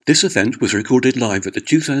This event was recorded live at the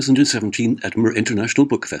 2017 Edinburgh International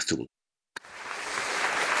Book Festival.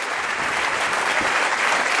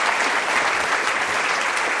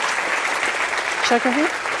 Shall I go ahead?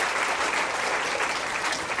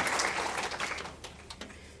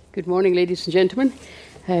 Good morning, ladies and gentlemen.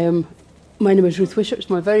 My name is Ruth Wishart. It's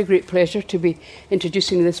my very great pleasure to be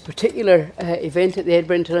introducing this particular event at the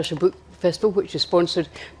Edinburgh International Book Festival, which is sponsored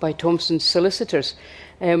by Thomson's Solicitors.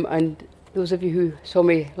 And those of you who saw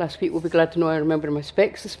me last week will be glad to know I remember my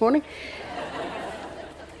specs this morning.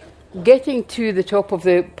 Getting to the top of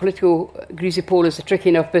the political greasy pole is a tricky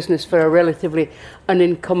enough business for a relatively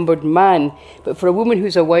unencumbered man, but for a woman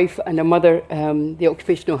who's a wife and a mother, the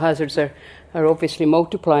occupational hazards are obviously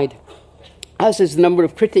multiplied, as is the number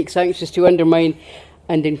of critics anxious to undermine you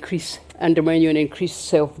and increase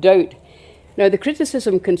self-doubt. Now, the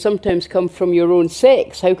criticism can sometimes come from your own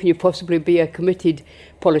sex. How can you possibly be a committed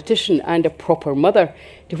politician and a proper mother?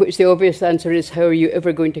 To which the obvious answer is, how are you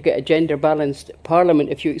ever going to get a gender-balanced parliament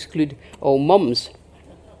if you exclude all mums?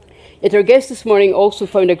 Yet our guest this morning also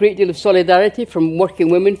found a great deal of solidarity from working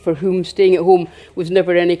women for whom staying at home was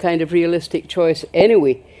never any kind of realistic choice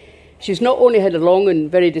anyway. She's not only had a long and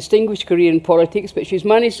very distinguished career in politics, but she's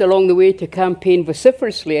managed along the way to campaign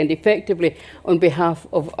vociferously and effectively on behalf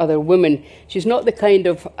of other women. She's not the kind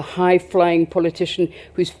of high-flying politician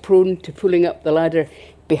who's prone to pulling up the ladder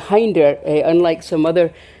behind her, unlike some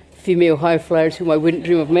other female high-flyers whom I wouldn't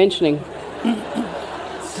dream of mentioning.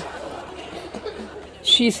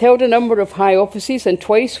 She's held a number of high offices, and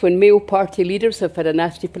twice when male party leaders have had a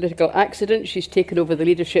nasty political accident, she's taken over the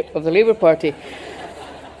leadership of the Labour Party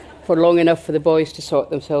for long enough for the boys to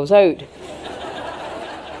sort themselves out.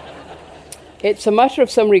 It's a matter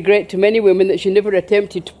of some regret to many women that she never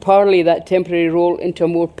attempted to parley that temporary role into a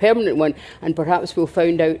more permanent one, and perhaps we'll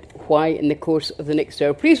find out why in the course of the next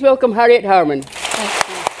hour. Please welcome Harriet Harman.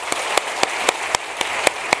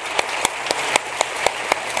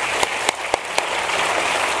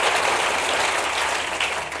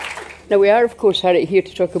 Now, we are, of course, Harriet, here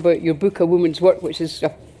to talk about your book, A Woman's Work, which is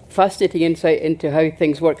a fascinating insight into how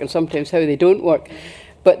things work and sometimes how they don't work.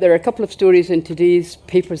 But there are a couple of stories in today's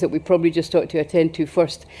papers that we probably just ought to attend to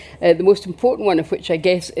first. The most important one of which, I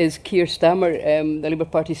guess, is Keir Starmer, the Labour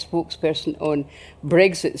Party spokesperson on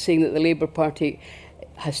Brexit, saying that the Labour Party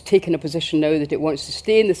has taken a position now that it wants to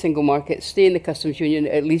stay in the single market, stay in the customs union,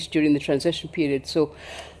 at least during the transition period. So,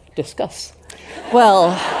 discuss.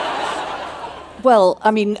 Well, I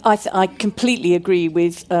mean, I completely agree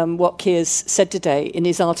with what Keir's said today in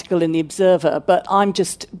his article in The Observer, but I'm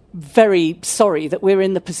just very sorry that we're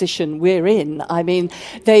in the position we're in. I mean,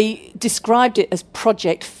 they described it as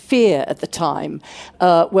Project Fear at the time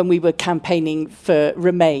when we were campaigning for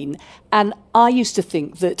Remain. And I used to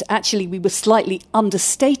think that actually we were slightly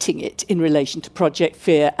understating it in relation to Project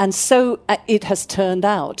Fear, and so it has turned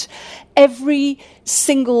out. Every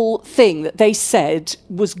single thing that they said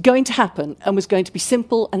was going to happen and was going to be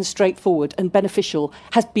simple and straightforward and beneficial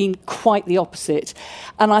has been quite the opposite.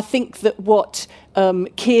 And I think that what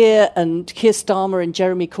Keir Starmer and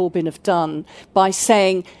Jeremy Corbyn have done by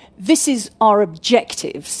saying, this is our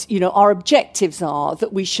objectives. You know, our objectives are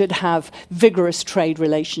that we should have vigorous trade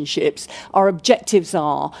relationships. Our objectives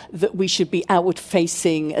are that we should be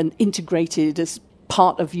outward-facing and integrated as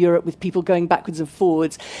part of Europe with people going backwards and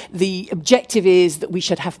forwards. The objective is that we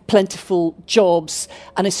should have plentiful jobs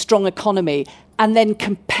and a strong economy, and then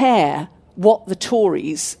compare what the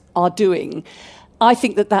Tories are doing. I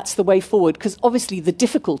think that that's the way forward, because obviously the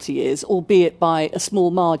difficulty is, albeit by a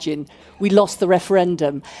small margin, we lost the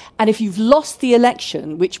referendum. And if you've lost the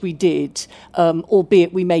election, which we did,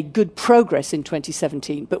 albeit we made good progress in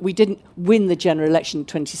 2017, but we didn't win the general election in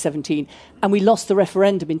 2017, and we lost the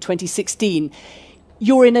referendum in 2016,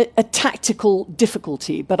 you're in a tactical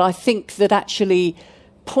difficulty. But I think that actually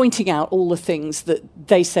pointing out all the things that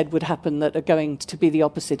they said would happen that are going to be the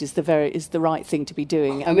opposite is the right thing to be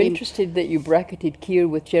doing. I'm interested that you bracketed Keir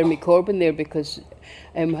with Jeremy Corbyn there, because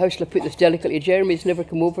how shall I put this delicately? Jeremy's never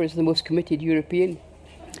come over as the most committed European.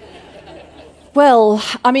 Well,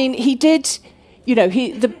 I mean, he did. You know,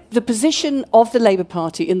 the position of the Labour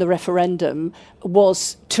Party in the referendum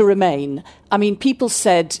was to remain. I mean, people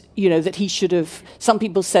said, you know, that some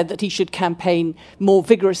people said that he should campaign more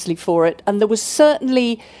vigorously for it. And there was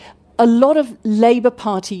certainly a lot of Labour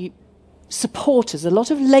Party supporters, a lot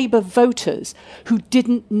of Labour voters who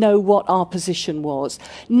didn't know what our position was,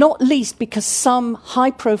 not least because some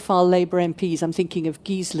high-profile Labour MPs, I'm thinking of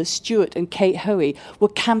Gisela Stewart and Kate Hoey, were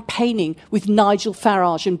campaigning with Nigel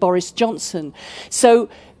Farage and Boris Johnson. So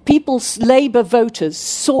Labour voters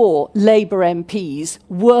saw Labour MPs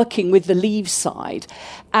working with the Leave side,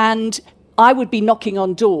 and I would be knocking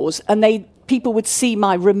on doors and people would see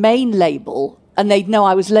my Remain label and they'd know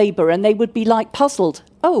I was Labour and they would be like puzzled.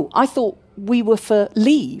 Oh, I thought we were for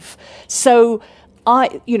Leave. So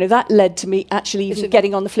that led to me actually even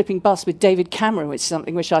getting on the flipping bus with David Cameron, which is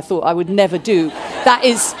something which I thought I would never do. That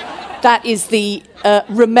is the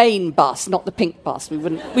Remain bus, not the pink bus. We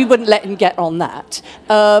wouldn't let him get on that.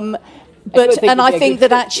 I think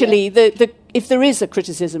that actually, if there is a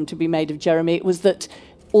criticism to be made of Jeremy, it was that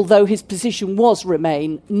although his position was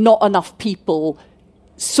Remain, not enough people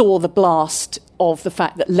saw the blast of the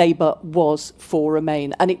fact that Labour was for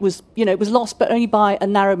Remain, and it was lost, but only by a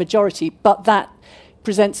narrow majority. But that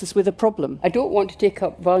presents us with a problem. I don't want to take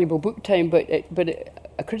up valuable book time, but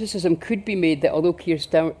a criticism could be made that although Keir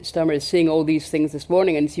Starmer is saying all these things this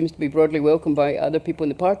morning and seems to be broadly welcomed by other people in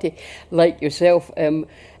the party, like yourself,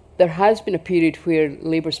 there has been a period where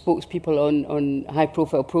Labour spokespeople on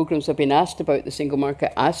high-profile programmes have been asked about the single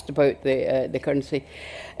market, asked about the currency,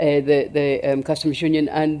 the customs union,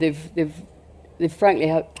 and they frankly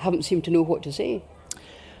haven't seemed to know what to say.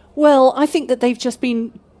 Well, I think that they've just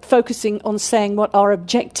been focusing on saying what our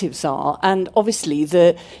objectives are, and obviously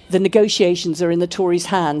the negotiations are in the Tories'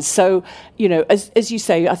 hands. So, as you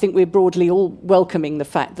say, I think we're broadly all welcoming the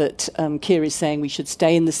fact that Keir is saying we should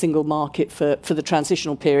stay in the single market for the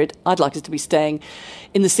transitional period. I'd like us to be staying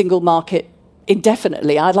in the single market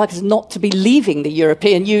indefinitely. I'd like us not to be leaving the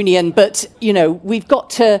European Union, but, we've got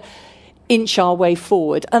to inch our way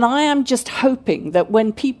forward. And I am just hoping that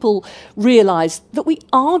when people realise that we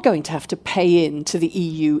are going to have to pay in to the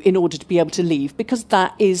EU in order to be able to leave, because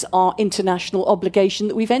that is our international obligation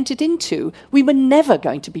that we've entered into. We were never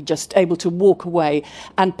going to be just able to walk away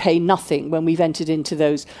and pay nothing when we've entered into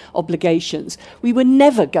those obligations. We were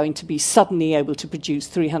never going to be suddenly able to produce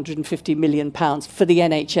 £350 million for the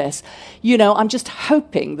NHS. I'm just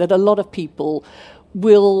hoping that a lot of people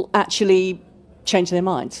will actually change their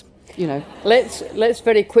minds. Let's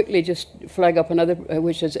very quickly just flag up another,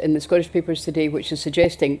 which is in the Scottish papers today, which is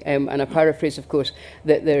suggesting, and a paraphrase, of course,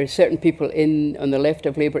 that there are certain people on the left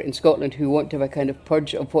of Labour in Scotland who want to have a kind of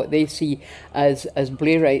purge of what they see as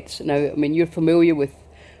Blairites. Now, you're familiar with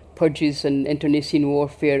purges and internecine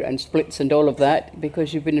warfare and splits and all of that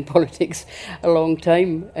because you've been in politics a long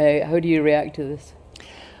time. How do you react to this?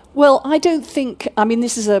 Well, I don't think,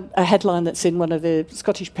 this is a headline that's in one of the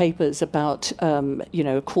Scottish papers about,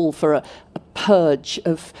 a call for a purge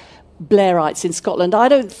of Blairites in Scotland. I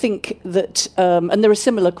don't think that, and there are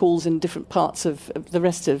similar calls in different parts of the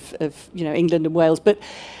rest of England and Wales, but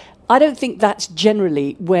I don't think that's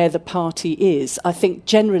generally where the party is. I think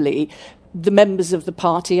generally the members of the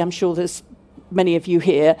party, I'm sure there's many of you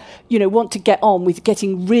here, want to get on with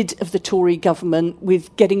getting rid of the Tory government,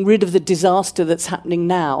 with getting rid of the disaster that's happening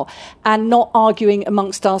now, and not arguing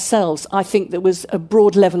amongst ourselves. I think there was a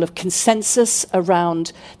broad level of consensus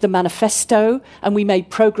around the manifesto, and we made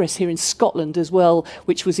progress here in Scotland as well,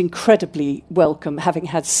 which was incredibly welcome, having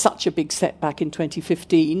had such a big setback in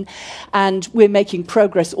 2015. And we're making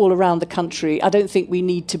progress all around the country. I don't think we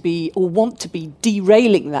need to be, or want to be,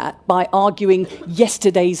 derailing that by arguing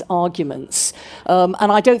yesterday's arguments.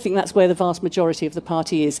 And I don't think that's where the vast majority of the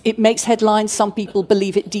party is. It makes headlines. Some people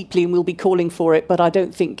believe it deeply and will be calling for it, but I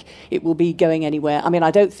don't think it will be going anywhere.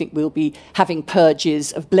 I don't think we'll be having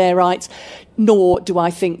purges of Blairites, nor do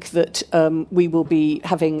I think that we will be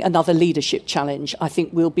having another leadership challenge. I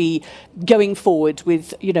think we'll be going forward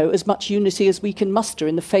with, as much unity as we can muster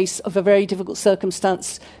in the face of a very difficult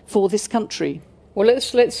circumstance for this country. Well,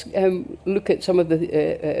 let's look at some of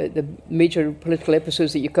the major political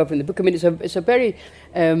episodes that you cover in the book. It's a very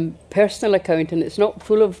personal account, and it's not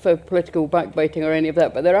full of political backbiting or any of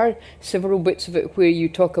that. But there are several bits of it where you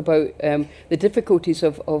talk about the difficulties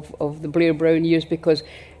of the Blair-Brown years, because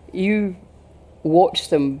you watched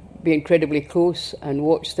them be incredibly close and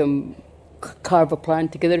watched them carve a plan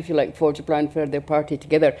together, if you like, forge a plan for their party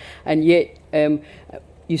together, and yet.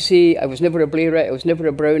 You say, I was never a Blairite, I was never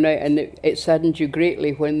a Brownite, and it saddened you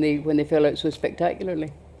greatly when they fell out so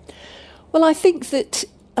spectacularly. Well, I think that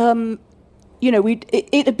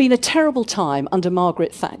it had been a terrible time under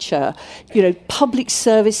Margaret Thatcher. Public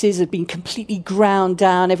services had been completely ground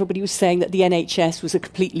down. Everybody was saying that the NHS was a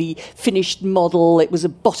completely finished model. It was a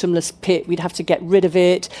bottomless pit. We'd have to get rid of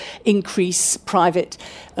it, increase private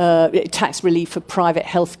tax relief for private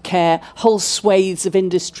health care. Whole swathes of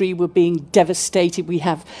industry were being devastated. We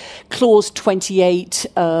have Clause 28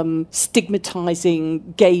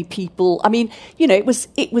 stigmatising gay people.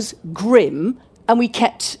 It was grim. And we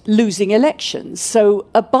kept losing elections. So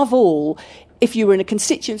above all, if you were in a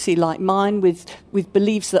constituency like mine with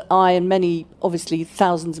beliefs that I and many, obviously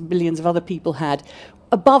thousands and millions of other people had,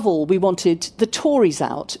 above all, we wanted the Tories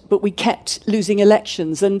out, but we kept losing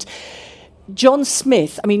elections. And John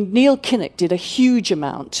Smith, Neil Kinnock did a huge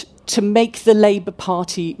amount to make the Labour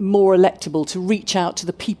Party more electable, to reach out to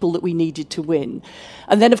the people that we needed to win.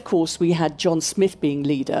 And then, of course, we had John Smith being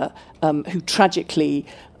leader, who tragically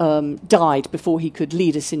died before he could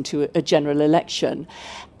lead us into a general election.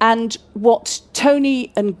 And what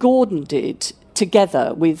Tony and Gordon did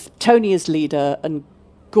together, with Tony as leader and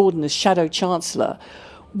Gordon as Shadow Chancellor,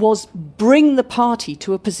 was bring the party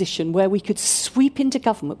to a position where we could sweep into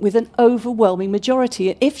government with an overwhelming majority.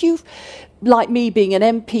 And if you've, like me, being an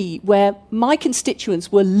MP, where my constituents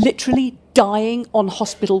were literally dying on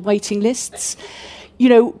hospital waiting lists,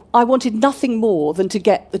 I wanted nothing more than to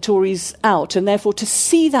get the Tories out, and therefore to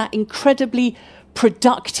see that incredibly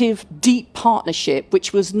productive, deep partnership,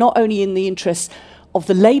 which was not only in the interests of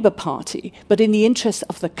the Labour Party, but in the interests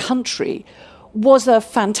of the country, was a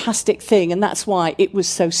fantastic thing. And that's why it was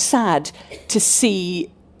so sad to see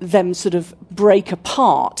them sort of break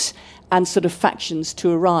apart and sort of factions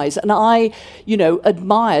to arise. And I,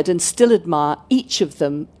 admired and still admire each of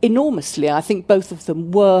them enormously. I think both of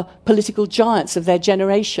them were political giants of their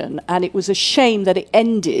generation, and it was a shame that it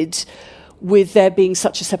ended with there being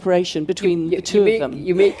such a separation between the two of them.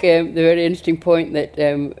 You make the very interesting point that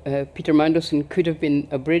Peter Mandelson could have been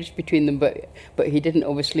a bridge between them, but he didn't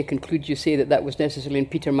obviously conclude, you say, that was necessarily in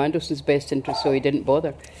Peter Mandelson's best interest, so he didn't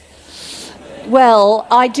bother. Well,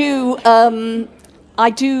 I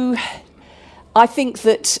think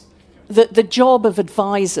that the job of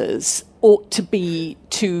advisors ought to be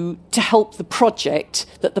to help the project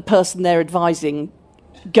that the person they're advising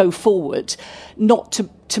go forward, not to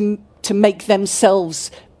make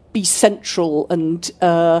themselves be central and be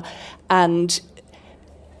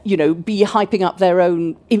hyping up their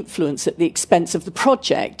own influence at the expense of the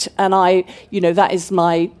project. And that is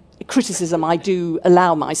my criticism I do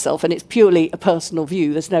allow myself, and it's purely a personal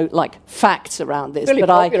view. There's no facts around this. Really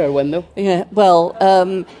popular one, though. Yeah. Well,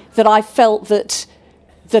 that I felt that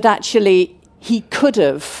actually he could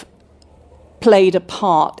have played a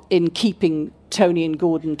part in keeping Tony and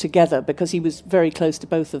Gordon together, because he was very close to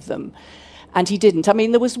both of them, and he didn't.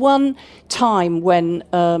 There was one time when,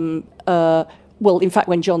 in fact,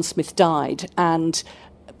 when John Smith died, and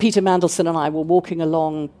Peter Mandelson and I were walking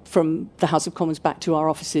along from the House of Commons back to our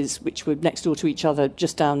offices, which were next door to each other,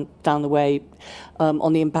 just down the way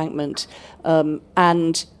on the embankment,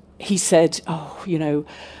 and he said,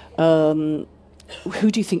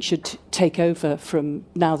 who do you think should take over from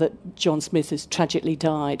now that John Smith has tragically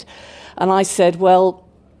died? And I said, well,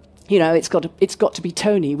 it's got to be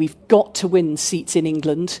Tony. We've got to win seats in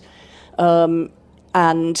England,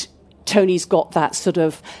 and Tony's got that sort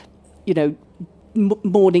of,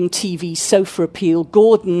 morning TV sofa appeal.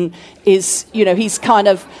 Gordon is, he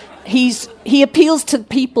appeals to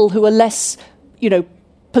people who are less,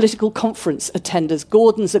 political conference attenders.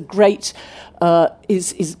 Gordon's a great,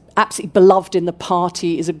 is absolutely beloved in the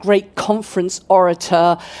party, is a great conference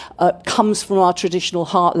orator, comes from our traditional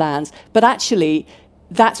heartlands. But actually,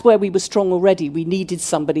 that's where we were strong already. We needed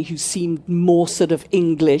somebody who seemed more sort of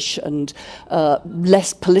English and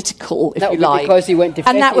less political, if you like. Because he went to Fettes.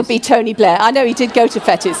 And that would be Tony Blair. I know he did go to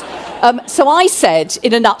Fettes. So I said,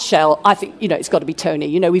 in a nutshell, I think, it's got to be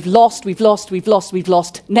Tony. We've lost.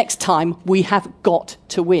 Next time, we have got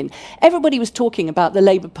to win. Everybody was talking about the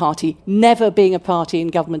Labour Party never being a party in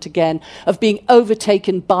government again, of being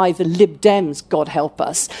overtaken by the Lib Dems, God help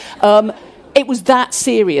us. It was that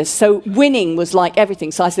serious. So winning was like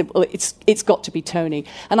everything. So I said, well, it's got to be Tony.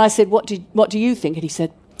 And I said, what do you think? And he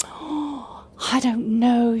said, I don't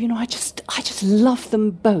know. I just love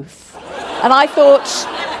them both. And I thought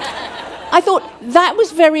that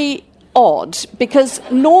was very odd, because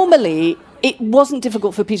normally it wasn't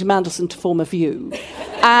difficult for Peter Mandelson to form a view.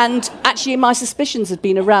 And actually my suspicions had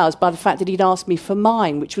been aroused by the fact that he'd asked me for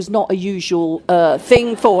mine, which was not a usual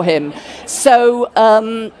thing for him. So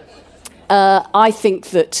I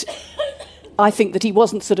think that he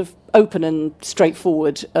wasn't sort of open and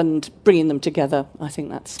straightforward and bringing them together. I think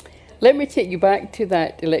that's... Let me take you back to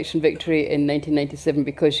that election victory in 1997,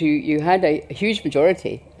 because you had a huge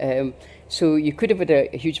majority. So you could have had a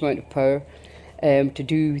huge amount of power to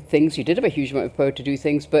do things. You did have a huge amount of power to do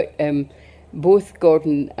things, but both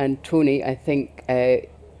Gordon and Tony, I think,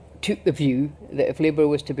 took the view that if Labour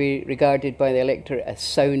was to be regarded by the electorate as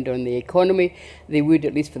sound on the economy, they would,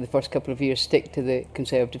 at least for the first couple of years, stick to the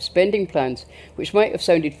Conservative spending plans, which might have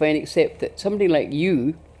sounded fine, except that somebody like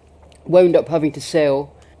you wound up having to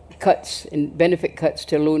sell cuts and benefit cuts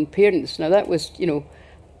to lone parents. Now that was,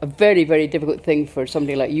 a very, very difficult thing for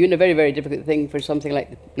somebody like you and a very, very difficult thing for something like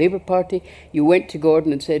the Labour Party. You went to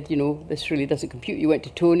Gordon and said, this really doesn't compute. You went to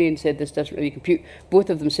Tony and said, this doesn't really compute. Both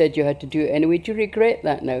of them said you had to do it anyway. Do you regret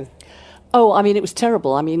that now? Oh, I mean, it was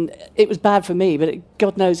terrible. I mean, it was bad for me, but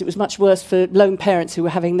God knows it was much worse for lone parents who were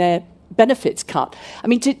having their benefits cut. I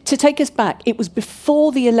mean, to take us back, it was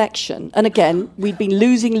before the election. And again, we'd been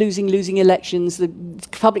losing elections. The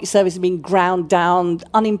public service had been ground down.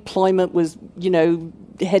 Unemployment was,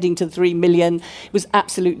 heading to 3 million. It was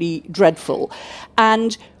absolutely dreadful.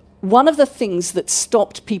 And one of the things that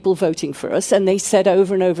stopped people voting for us, and they said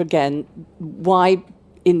over and over again, why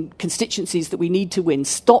in constituencies that we need to win,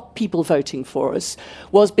 stop people voting for us,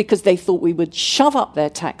 was because they thought we would shove up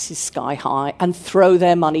their taxes sky high and throw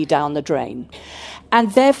their money down the drain.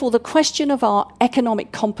 And therefore, the question of our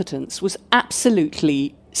economic competence was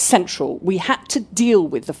absolutely central. We had to deal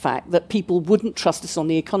with the fact that people wouldn't trust us on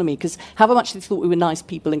the economy, because however much they thought we were nice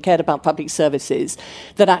people and cared about public services,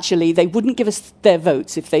 that actually they wouldn't give us their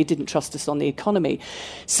votes if they didn't trust us on the economy.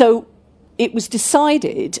 So it was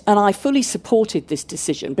decided, and I fully supported this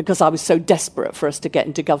decision because I was so desperate for us to get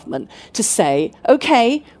into government, to say,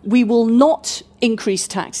 OK, we will not increase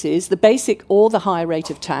taxes, the basic or the higher rate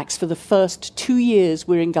of tax, for the first 2 years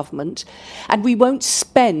we're in government, and we won't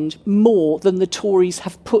spend more than the Tories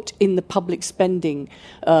have put in the public spending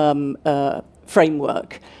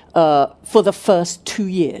framework for the first 2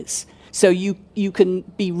 years. So you can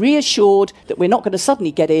be reassured that we're not going to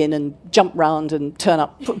suddenly get in and jump round and turn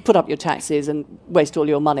up, put up your taxes and waste all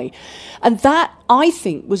your money. And that, I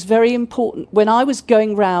think, was very important when I was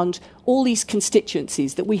going round all these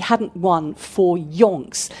constituencies that we hadn't won for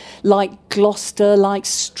yonks, like Gloucester, like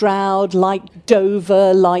Stroud, like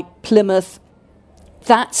Dover, like Plymouth.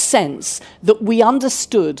 That sense that we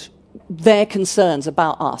understood their concerns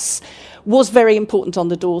about us was very important on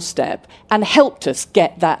the doorstep and helped us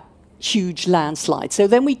get that huge landslide. So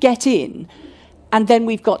then we get in, and then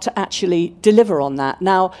we've got to actually deliver on that.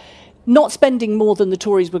 Now, not spending more than the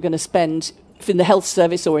Tories were going to spend in the health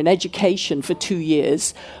service or in education for 2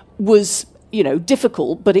 years was,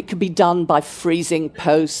 difficult, but it could be done by freezing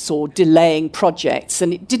posts or delaying projects,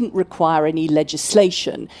 and it didn't require any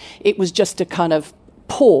legislation. It was just a kind of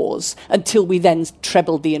pause until we then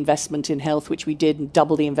trebled the investment in health, which we did, and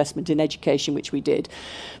doubled the investment in education, which we did.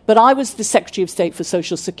 But I was the Secretary of State for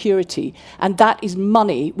Social Security, and that is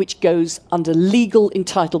money which goes under legal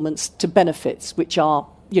entitlements to benefits, which are,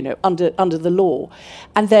 under the law.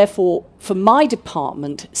 And therefore, for my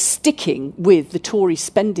department, sticking with the Tory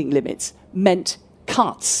spending limits meant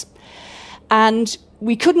cuts. And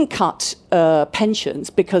we couldn't cut pensions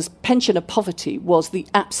because pensioner poverty was the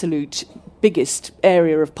absolute biggest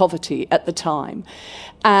area of poverty at the time.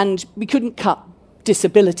 And we couldn't cut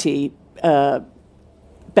disability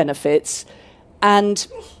benefits. And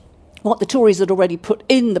what the Tories had already put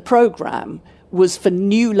in the programme was for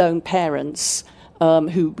new lone parents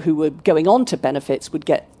who were going on to benefits would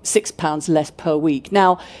get £6 less per week.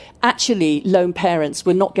 Now, actually, lone parents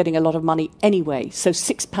were not getting a lot of money anyway, so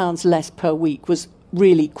 £6 less per week was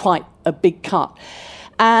really quite a big cut.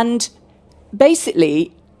 And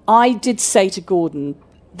basically, I did say to Gordon,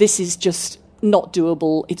 this is just not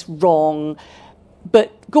doable, it's wrong.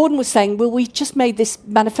 But Gordon was saying, well, we just made this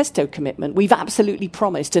manifesto commitment. We've absolutely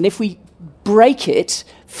promised. And if we break it,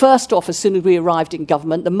 first off, as soon as we arrived in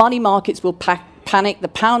government, the money markets will panic, the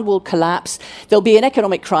pound will collapse, there'll be an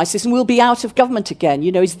economic crisis, and we'll be out of government again.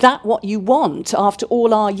 Is that what you want after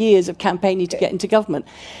all our years of campaigning to get into government?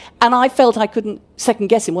 And I felt I couldn't second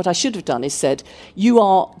guess him. What I should have done is said, you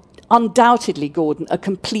are undoubtedly, Gordon, a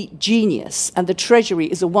complete genius, and the Treasury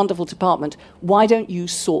is a wonderful department. Why don't you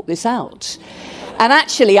sort this out? And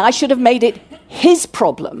actually, I should have made it his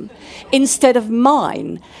problem instead of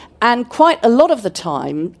mine. And quite a lot of the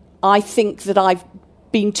time, I think that I've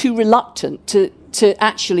been too reluctant to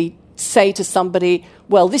actually say to somebody,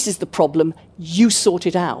 well, this is the problem, you sort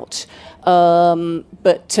it out. So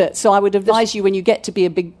I would advise you, when you get to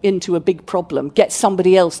be into a big problem, get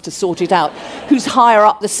somebody else to sort it out, who's higher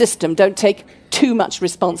up the system. Don't take too much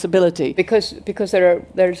responsibility. Because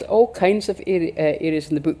there's all kinds of areas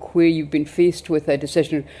in the book where you've been faced with a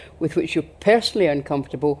decision with which you're personally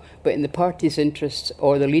uncomfortable, but in the party's interests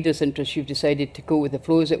or the leader's interests, you've decided to go with the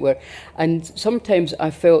flow, as it were. And sometimes I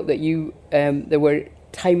felt that there were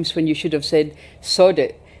times when you should have said, sod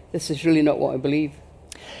it, this is really not what I believe.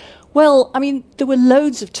 Well, I mean, there were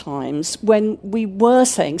loads of times when we were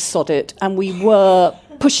saying sod it and we were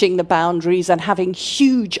pushing the boundaries and having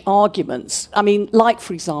huge arguments. I mean, like,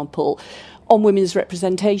 for example, on women's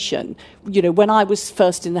representation. You know, when I was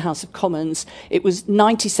first in the House of Commons, it was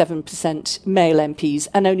 97% male MPs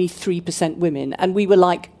and only 3% women. And we were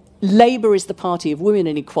like, Labour is the party of women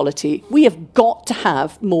and equality. We have got to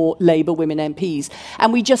have more Labour women MPs.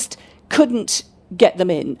 And we just couldn't get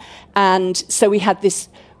them in. And so we had this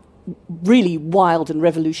really wild and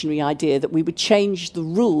revolutionary idea that we would change the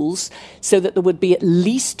rules so that there would be at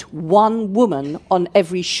least one woman on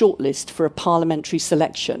every shortlist for a parliamentary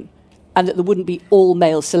selection, and that there wouldn't be all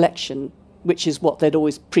male selection, which is what there'd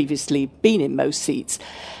always previously been in most seats.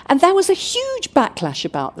 And there was a huge backlash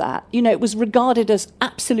about that. You know, it was regarded as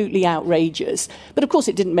absolutely outrageous, but of course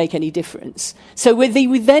it didn't make any difference. So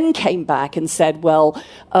we then came back and said, well,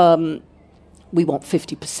 we want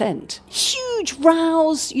 50%. Huge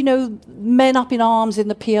rows, you know, men up in arms in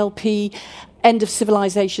the PLP, end of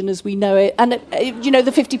civilization as we know it. And, you know,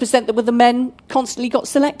 the 50% that were the men constantly got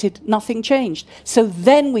selected. Nothing changed. So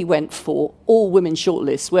then we went for all-women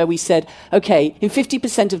shortlists, where we said, OK, in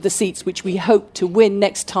 50% of the seats which we hope to win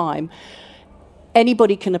next time,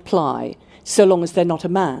 anybody can apply, so long as they're not a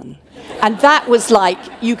man. And that was like,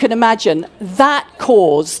 you can imagine, that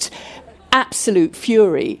caused absolute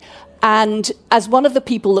fury. And as one of the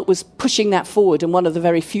people that was pushing that forward, and one of the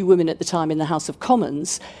very few women at the time in the House of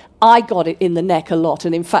Commons, I got it in the neck a lot.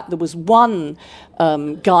 And in fact, there was one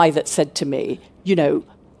guy that said to me, you know,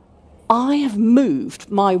 I have moved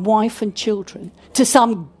my wife and children to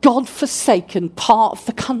some godforsaken part of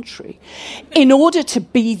the country in order to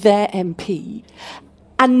be their MP.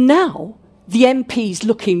 And now the MP's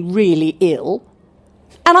looking really ill,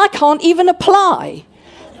 and I can't even apply.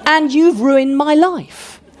 And you've ruined my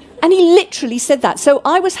life. And he literally said that. So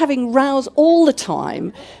I was having rows all the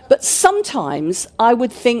time, but sometimes I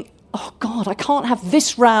would think, oh, God, I can't have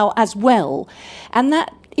this row as well. And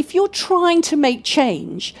that, if you're trying to make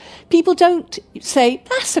change, people don't say,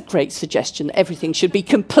 that's a great suggestion, everything should be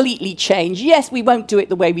completely changed. Yes, we won't do it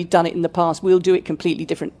the way we've done it in the past. We'll do it completely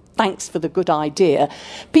different. Thanks for the good idea.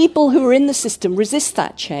 People who are in the system resist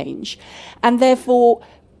that change. And therefore,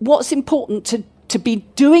 what's important to be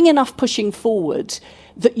doing enough pushing forward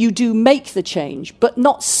that you do make the change, but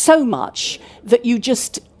not so much that you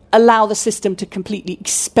just allow the system to completely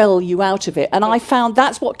expel you out of it. And I found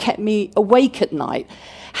that's what kept me awake at night,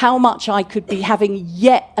 how much I could be having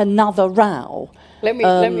yet another row. Let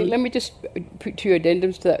me just put two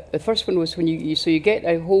addendums to that. The first one was when you get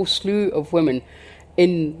a whole slew of women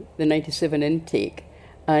in the 97 intake,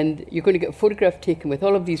 and you're going to get a photograph taken with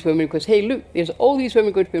all of these women because, hey, look, there's all these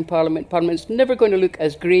women going to be in Parliament. Parliament's never going to look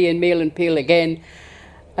as grey and male and pale again.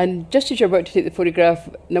 And just as you're about to take the photograph,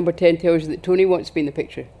 number 10 tells you that Tony wants to be in the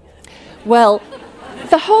picture. Well,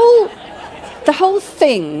 the whole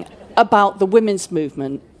thing about the women's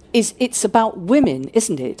movement is it's about women,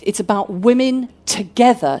 isn't it? It's about women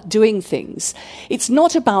together doing things. It's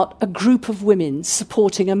not about a group of women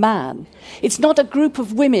supporting a man. It's not a group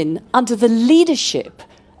of women under the leadership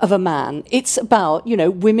of a man. It's about, you know,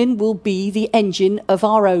 women will be the engine of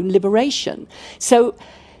our own liberation.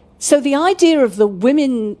 So the idea of the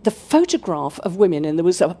women, the photograph of women, and there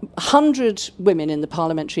was 100 women in the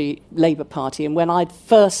Parliamentary Labour Party, and when I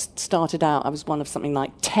first started out, I was one of something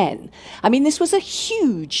like 10. I mean, this was a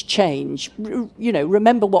huge change. You know,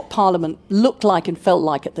 remember what Parliament looked like and felt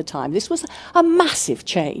like at the time. This was a massive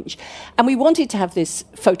change. And we wanted to have this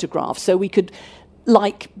photograph so we could,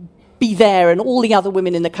 like, be there, and all the other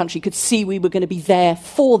women in the country could see we were going to be there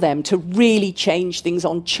for them to really change things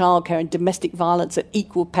on childcare and domestic violence and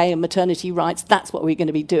equal pay and maternity rights. That's what we're going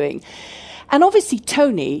to be doing. And obviously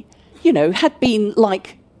Tony, you know, had been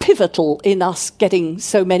like pivotal in us getting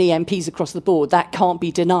so many MPs across the board. That can't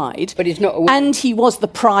be denied. But he's not a woman. And he was the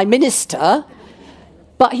Prime Minister,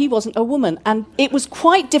 but he wasn't a woman. And it was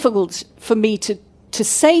quite difficult for me to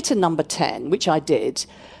say to number 10, which I did,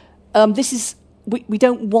 we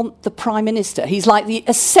don't want the Prime Minister. He's like the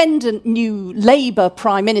ascendant new Labour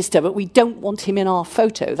Prime Minister, but we don't want him in our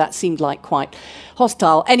photo. That seemed like quite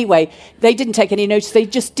hostile. Anyway, they didn't take any notice. They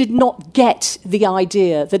just did not get the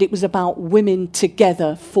idea that it was about women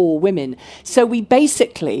together for women. So we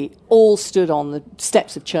basically all stood on the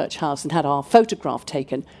steps of Church House and had our photograph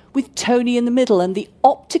taken with Tony in the middle. And the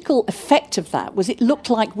optical effect of that was it looked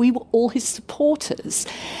like we were all his supporters.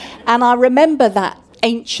 And I remember that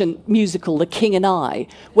ancient musical, The King and I,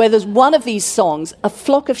 where there's one of these songs, a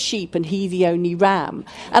flock of sheep and he the only ram.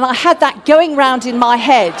 And I had that going round in my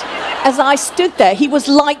head as I stood there. He was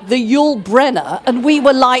like the Yul Brenner, and we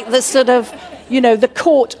were like the sort of, you know, the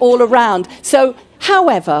court all around. So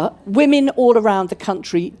However, women all around the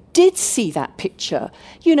country did see that picture,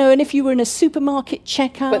 and if you were in a supermarket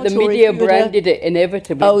checkout... But the media branded it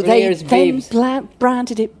inevitably Blair's Babes.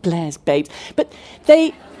 Branded it Blair's Babes. But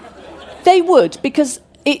they would, because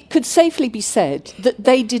it could safely be said that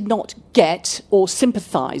they did not get or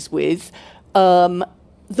sympathise with the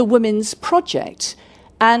Women's Project.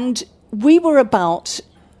 And we were about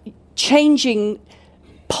changing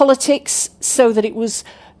politics so that it was...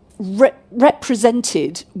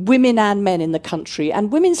 represented women and men in the country,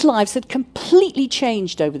 and women's lives had completely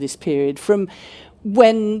changed over this period from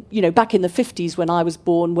when, back in the 50s when I was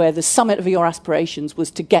born, where the summit of your aspirations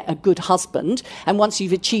was to get a good husband, and once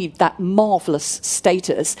you've achieved that marvellous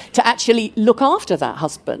status, to actually look after that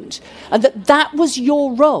husband, and that was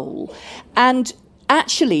your role. And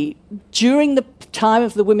actually, during the time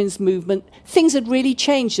of the women's movement, things had really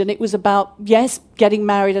changed, and it was about, yes, getting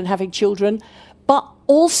married and having children, but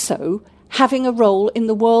also having a role in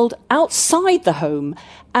the world outside the home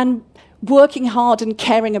and working hard and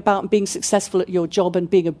caring about and being successful at your job and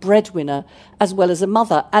being a breadwinner as well as a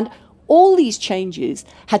mother. And all these changes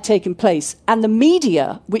had taken place. And the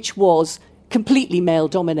media, which was completely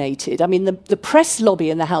male-dominated, I mean, the press lobby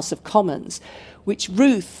in the House of Commons, which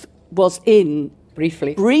Ruth was in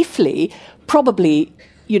briefly, probably,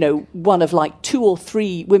 one of like 2 or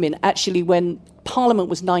 3 women, actually, when Parliament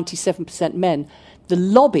was 97% men, the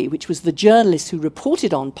lobby, which was the journalists who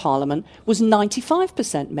reported on Parliament, was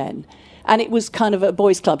 95% men. And it was kind of a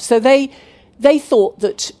boys' club. So they thought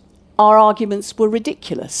that our arguments were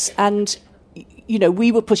ridiculous. And,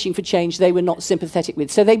 we were pushing for change they were not sympathetic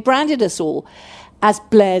with. So they branded us all as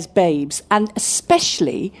Blair's Babes. And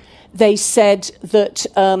especially they said that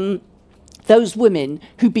those women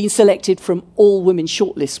who'd been selected from all women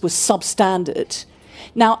shortlists were substandard.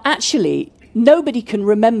 Now, actually... nobody can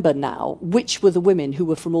remember now which were the women who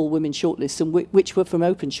were from all women shortlists and which were from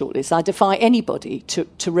open shortlists. I defy anybody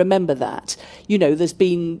to remember that. There's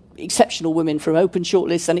been exceptional women from open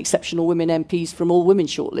shortlists and exceptional women MPs from all women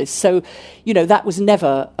shortlists. So, that was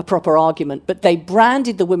never a proper argument. But they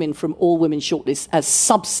branded the women from all women shortlists as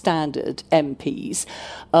substandard MPs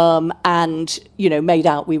and, made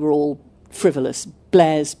out we were all frivolous.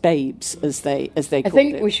 Blair's Babes, as they called it. I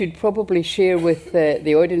think we should probably share with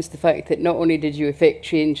the audience the fact that not only did you effect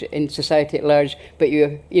change in society at large, but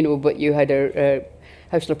you had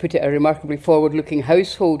how shall I put it, a remarkably forward-looking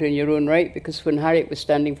household in your own right. Because when Harriet was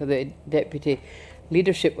standing for the deputy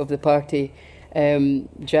leadership of the party,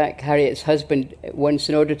 Jack, Harriet's husband, once,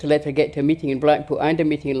 in order to let her get to a meeting in Blackpool and a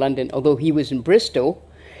meeting in London, although he was in Bristol,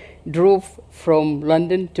 drove from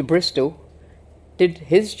London to Bristol, did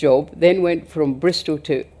his job, then went from Bristol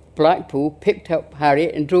to Blackpool, picked up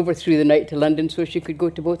Harriet and drove her through the night to London so she could go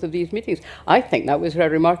to both of these meetings. I think that was a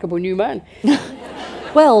remarkable new man.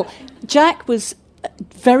 Well, Jack was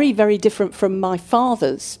very, very different from my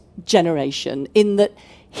father's generation in that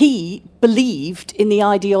he believed in the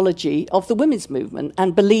ideology of the women's movement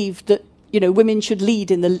and believed that, women should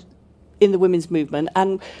lead in the women's movement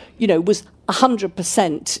and, was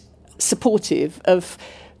 100% supportive of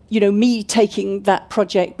me taking that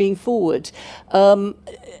project being forward.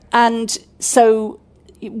 And so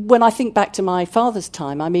when I think back to my father's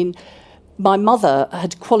time, I mean, my mother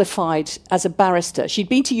had qualified as a barrister. She'd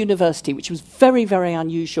been to university, which was very, very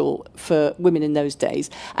unusual for women in those days,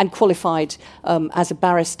 and qualified as a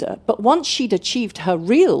barrister. But once she'd achieved her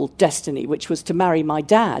real destiny, which was to marry my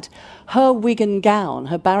dad, her wig and gown,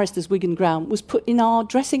 her barrister's wig and gown, was put in our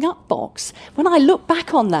dressing up box. When I look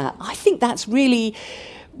back on that, I think that's really...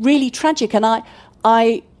 really tragic. And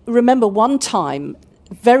I remember one time,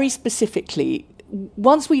 very specifically,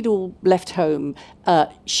 once we'd all left home,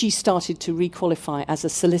 she started to requalify as a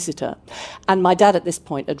solicitor. And my dad at this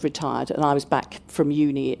point had retired, and I was back from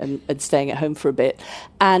uni and staying at home for a bit.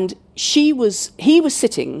 And he was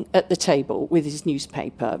sitting at the table with his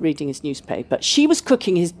newspaper, reading his newspaper. She was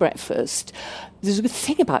cooking his breakfast. There's a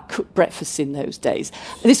thing about cooked breakfasts in those days.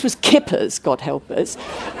 This was kippers, God help us.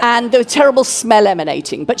 And there was a terrible smell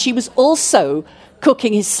emanating. But she was also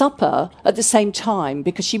cooking his supper at the same time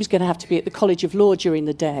because she was going to have to be at the College of Law during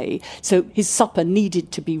the day. So his supper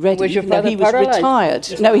needed to be ready. Was your father he was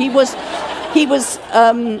retired. No, he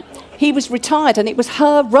was retired, and it was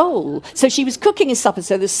her role. So she was cooking his supper,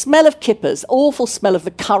 so the smell of kippers, awful smell of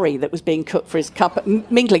the curry that was being cooked for his cup,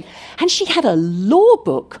 mingling. And she had a law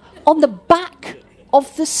book on the back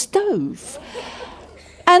of the stove.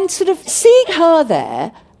 And sort of seeing her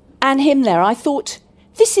there and him there, I thought,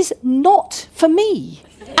 this is not for me.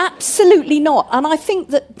 Absolutely not. And I think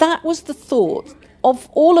that was the thought of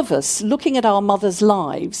all of us looking at our mothers'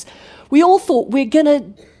 lives. We all thought we're going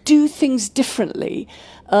to do things differently.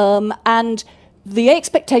 And the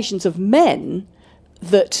expectations of men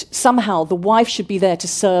that somehow the wife should be there to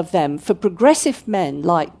serve them, for progressive men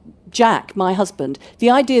like Jack, my husband, the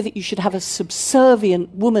idea that you should have a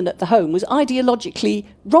subservient woman at the home was ideologically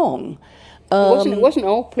wrong. It wasn't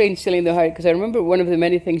all plain sailing the heart, because I remember one of the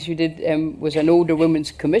many things you did was an older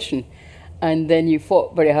women's commission, and then you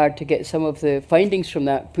fought very hard to get some of the findings from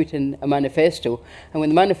that put in a manifesto. And when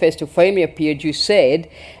the manifesto finally appeared, you said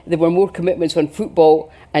there were more commitments on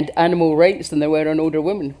football and animal rights than there were on older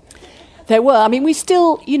women. There were. I mean, we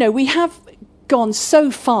still, we have gone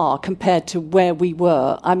so far compared to where we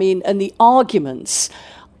were. I mean, and the arguments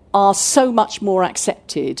are so much more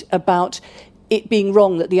accepted about it being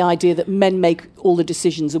wrong, that the idea that men make all the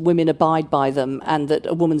decisions and women abide by them, and that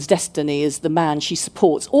a woman's destiny is the man she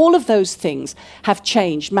supports. All of those things have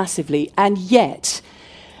changed massively, and yet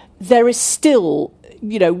there is still,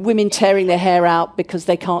 women tearing their hair out because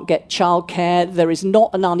they can't get childcare. There is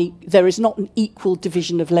not an equal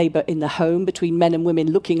division of labour in the home between men and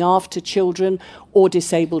women looking after children or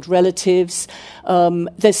disabled relatives.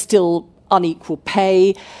 There's still unequal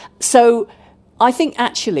pay. So I think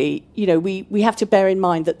actually, we have to bear in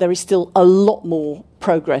mind that there is still a lot more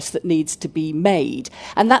progress that needs to be made.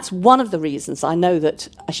 And that's one of the reasons. I know that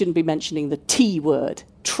I shouldn't be mentioning the T word,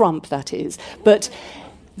 Trump, that is, but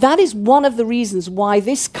that is one of the reasons why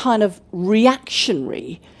this kind of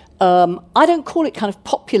reactionary, I don't call it kind of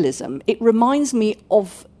populism, it reminds me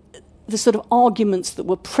of the sort of arguments that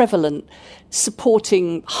were prevalent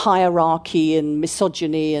supporting hierarchy and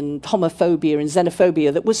misogyny and homophobia and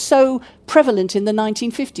xenophobia that was so prevalent in the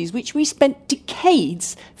 1950s, which we spent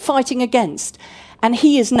decades fighting against. And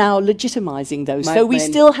he is now legitimising those. So we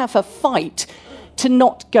still have a fight to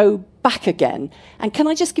not go back again. And can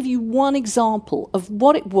I just give you one example of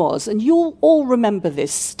what it was? And you'll all remember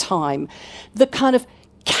this time, the kind of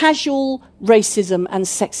casual racism and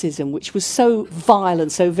sexism, which was so vile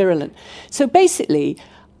and so virulent. So basically,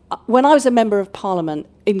 when I was a member of Parliament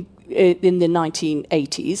in the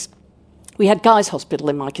 1980s, we had Guy's Hospital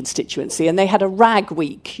in my constituency, and they had a rag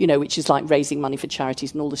week, which is like raising money for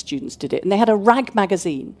charities, and all the students did it. And they had a rag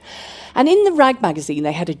magazine. And in the rag magazine,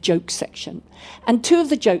 they had a joke section. And two of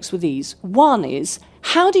the jokes were these. One is,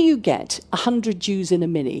 how do you get 100 Jews in a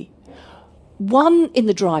Mini? One in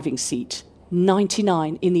the driving seat,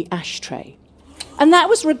 99 in the ashtray. And that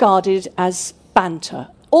was regarded as banter.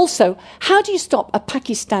 Also, how do you stop a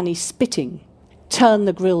Pakistani spitting? Turn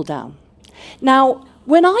the grill down. Now,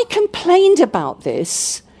 when I complained about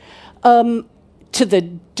this to the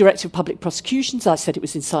Director of Public Prosecutions, I said it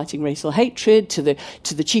was inciting racial hatred, to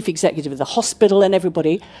the Chief Executive of the hospital and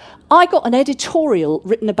everybody, I got an editorial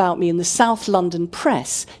written about me in the South London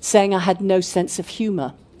Press saying I had no sense of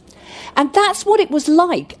humour. And that's what it was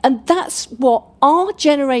like, and that's what our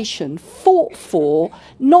generation fought for,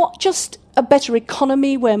 not just a better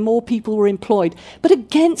economy where more people were employed, but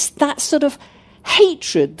against that sort of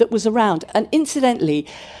hatred that was around. And incidentally,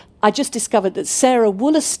 I just discovered that Sarah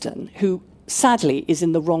Wollaston, who sadly is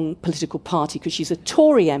in the wrong political party because she's a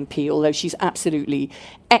Tory MP, although she's absolutely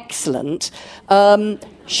excellent,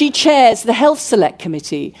 she chairs the Health Select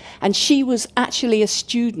Committee, and she was actually a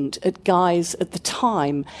student at Guy's at the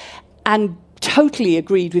time and totally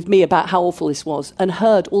agreed with me about how awful this was, and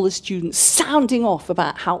heard all the students sounding off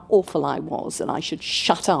about how awful I was and I should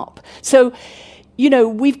shut up. So,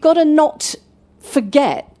 we've got to not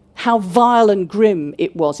forget how vile and grim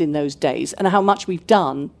it was in those days and how much we've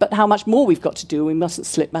done, but how much more we've got to do, and we mustn't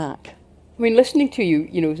slip back. I mean, listening to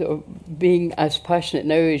you, sort of being as passionate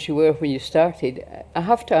now as you were when you started, I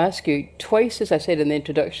have to ask you, twice, as I said in the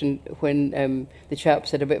introduction, when the chaps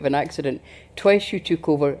had a bit of an accident, twice you took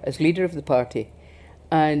over as leader of the party.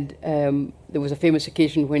 And there was a famous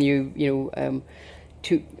occasion when you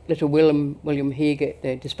took little William Hague at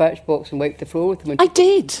the dispatch box and wiped the floor with him. I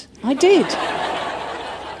did.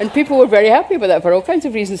 And people were very happy about that for all kinds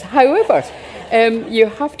of reasons. However, you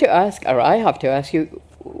have to ask, or I have to ask you,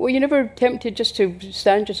 were you never tempted just to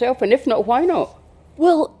stand yourself? And if not, why not?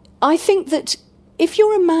 Well, I think that if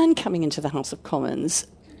you're a man coming into the House of Commons,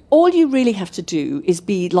 all you really have to do is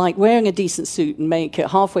be like wearing a decent suit and make a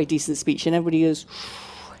halfway decent speech, and everybody goes,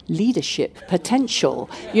 leadership, potential,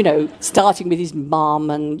 starting with his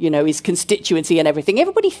mum and, his constituency and everything.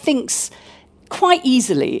 Everybody thinks quite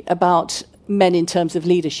easily about men in terms of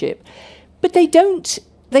leadership, but they didn't,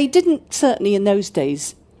 certainly in those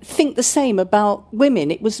days, think the same about women.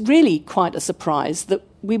 It was really quite a surprise that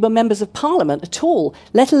we were members of Parliament at all,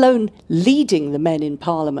 let alone leading the men in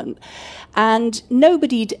Parliament. And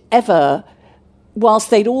nobody'd ever, whilst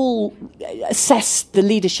they'd all assessed the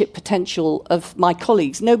leadership potential of my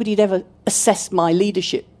colleagues, nobody'd ever assessed my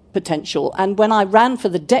leadership potential. And when I ran for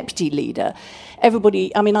the deputy leader,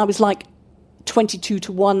 everybody, I mean, I was like 22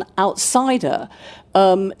 to 1 outsider.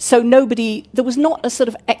 So there was not a sort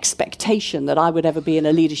of expectation that I would ever be in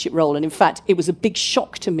a leadership role. And in fact, it was a big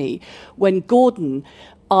shock to me when Gordon,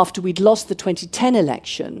 after we'd lost the 2010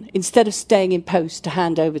 election, instead of staying in post to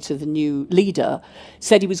hand over to the new leader,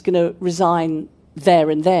 said he was going to resign there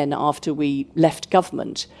and then after we left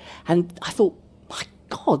government. And I thought, my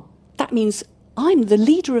God, that means I'm the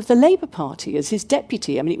leader of the Labour Party as his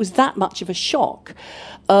deputy. I mean, it was that much of a shock.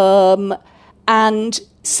 And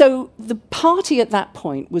so the party at that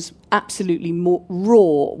point was absolutely more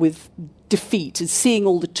raw with defeat, and seeing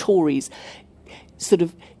all the Tories sort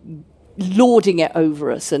of lording it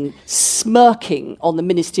over us and smirking on the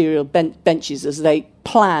ministerial benches as they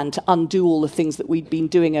planned to undo all the things that we'd been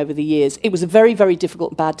doing over the years. It was a very, very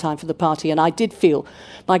difficult and bad time for the party, and I did feel,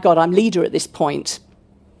 my God, I'm leader at this point.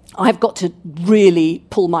 I've got to really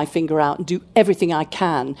pull my finger out and do everything I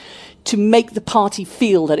can to make the party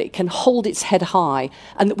feel that it can hold its head high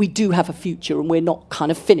and that we do have a future and we're not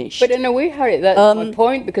kind of finished. But in a way, Harriet, that's my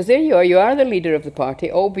point, because there you are the leader of the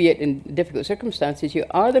party, albeit in difficult circumstances, you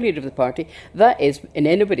are the leader of the party. That is, in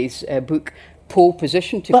anybody's book, pole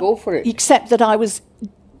position to go for it. Except that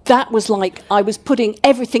that was like I was putting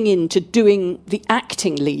everything into doing the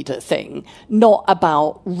acting leader thing, not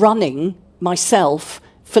about running myself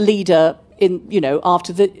for leader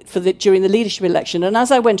during the leadership election. And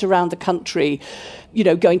as I went around the country,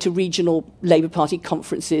 going to regional Labour Party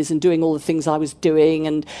conferences and doing all the things I was doing,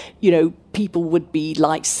 and people would be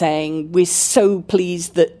like saying, "We're so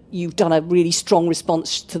pleased that you've done a really strong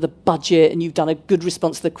response to the budget and you've done a good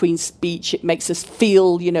response to the Queen's speech. It makes us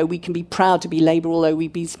feel, we can be proud to be Labour, although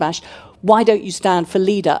we've been smashed. Why don't you stand for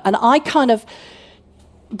leader?" And I kind of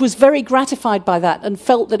was very gratified by that and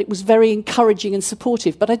felt that it was very encouraging and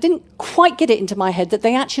supportive. But I didn't quite get it into my head that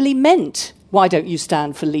they actually meant, "Why don't you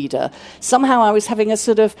stand for leader?" Somehow I was having a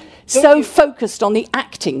sort of focused on the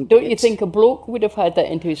acting bit. Don't you think a bloke would have had that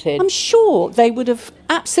into his head? I'm sure they would have,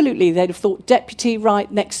 absolutely, they'd have thought deputy, right,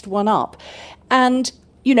 next one up. And,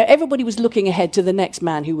 everybody was looking ahead to the next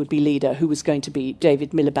man who would be leader, who was going to be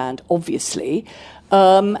David Miliband, obviously.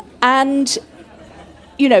 So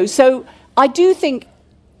I do think,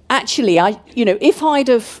 actually,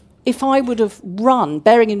 if I would have run,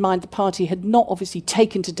 bearing in mind the party had not obviously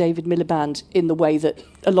taken to David Miliband in the way that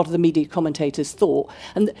a lot of the media commentators thought,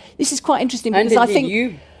 and this is quite interesting because I think,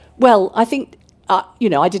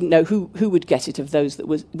 I didn't know who would get it of those that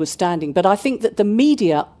were standing, but I think that the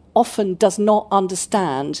media often does not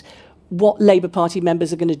understand what Labour Party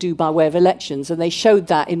members are going to do by way of elections, and they showed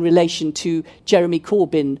that in relation to Jeremy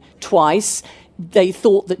Corbyn twice. They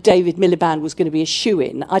thought that David Miliband was going to be a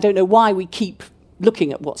shoo-in. I don't know why we keep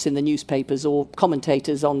looking at what's in the newspapers or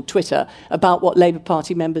commentators on Twitter about what Labour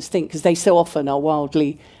Party members think, because they so often are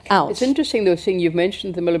wildly out. It's interesting, though, seeing you've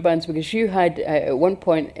mentioned the Milibands, because you had, at one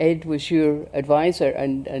point, Ed was your advisor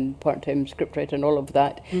and part-time scriptwriter and all of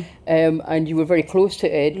that, and you were very close to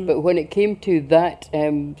Ed, but when it came to that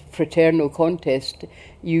fraternal contest,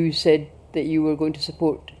 you said that you were going to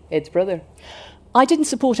support Ed's brother. I didn't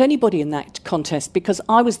support anybody in that contest because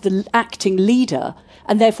I was the acting leader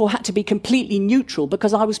and therefore had to be completely neutral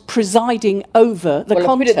because I was presiding over the contest.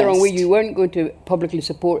 Well, I put it the wrong way. You weren't going to publicly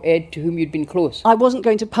support Ed, to whom you'd been close. I wasn't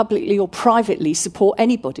going to publicly or privately support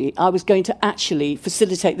anybody. I was going to actually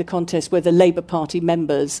facilitate the contest where the Labour Party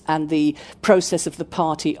members and the process of the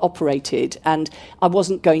party operated, and I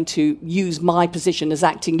wasn't going to use my position as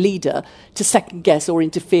acting leader to second guess or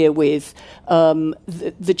interfere with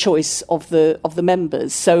the choice of the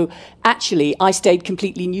members. So actually I stayed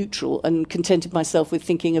completely neutral and contented myself with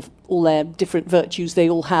thinking of all their different virtues they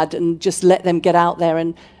all had and just let them get out there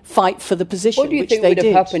and fight for the position. What do you think would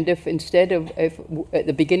have happened if instead of, if at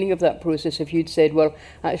the beginning of that process, if you'd said, well,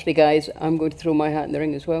 actually guys, I'm going to throw my hat in the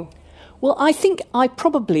ring as well? Well, I think I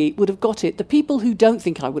probably would have got it. The people who don't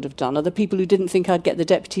think I would have done are the people who didn't think I'd get the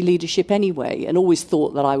deputy leadership anyway and always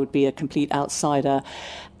thought that I would be a complete outsider.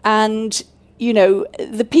 And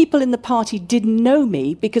the people in the party didn't know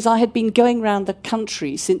me because I had been going around the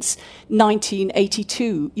country since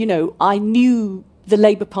 1982. I knew the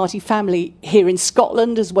Labour Party family here in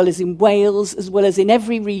Scotland, as well as in Wales, as well as in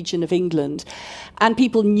every region of England. And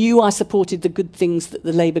people knew I supported the good things that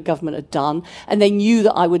the Labour government had done. And they knew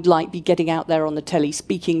that I would be getting out there on the telly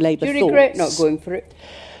speaking Labour thoughts. Do you regret not going for it?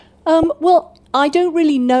 Well, I don't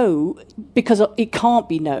really know, because it can't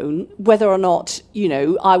be known, whether or not,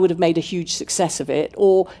 I would have made a huge success of it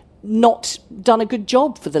or not done a good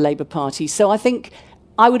job for the Labour Party. So I think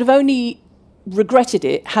I would have only regretted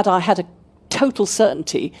it had I had a total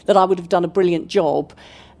certainty that I would have done a brilliant job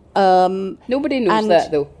Nobody knows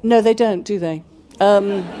that, though. No, they don't, do they?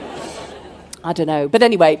 I don't know. But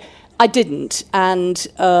anyway, I didn't. And,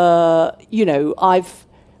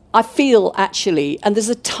 I feel actually, and there's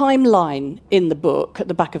a timeline in the book, at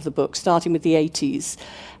the back of the book, starting with the 80s.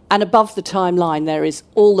 And above the timeline, there is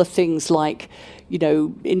all the things like,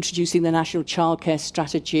 introducing the National Childcare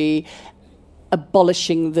Strategy,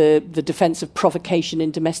 abolishing the defence of provocation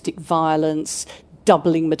in domestic violence,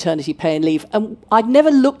 doubling maternity pay and leave. And I'd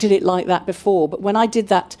never looked at it like that before, but when I did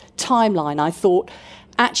that timeline, I thought,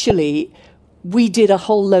 actually, we did a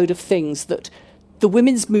whole load of things that the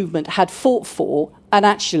women's movement had fought for, and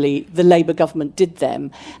actually the Labour government did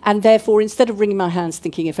them. And therefore, instead of wringing my hands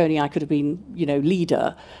thinking if only I could have been,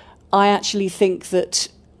 leader, I actually think that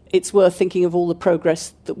it's worth thinking of all the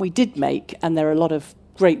progress that we did make, and there are a lot of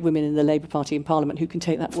great women in the Labour Party in Parliament who can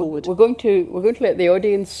take that forward. We're going to let the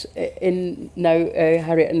audience in now,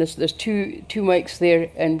 Harriet, and there's two mics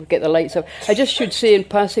there, and we'll get the lights up. I just should say in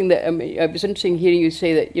passing that it was interesting hearing you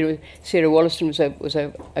say that Sarah Wollaston was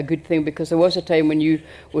a good thing, because there was a time when you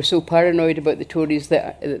were so paranoid about the Tories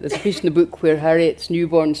that there's a piece in the book where Harriet's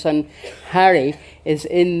newborn son Harry is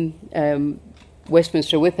in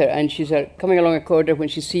Westminster with her, and she's coming along a corridor when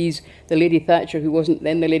she sees the Lady Thatcher, who wasn't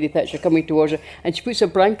then the Lady Thatcher, coming towards her, and she puts a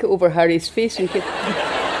blanket over Harry's face, and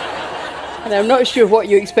I'm not sure what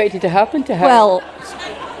you expected to happen to Harry. Well,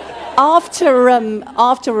 after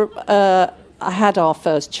I had our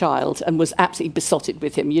first child and was absolutely besotted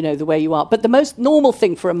with him, the way you are. But the most normal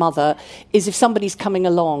thing for a mother is if somebody's coming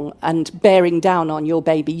along and bearing down on your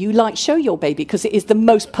baby, you show your baby because it is the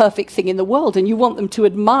most perfect thing in the world, and you want them to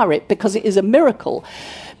admire it because it is a miracle.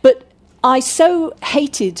 But I so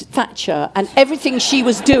hated Thatcher and everything she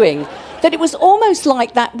was doing that it was almost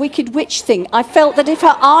like that Wicked Witch thing. I felt that if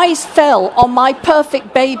her eyes fell on my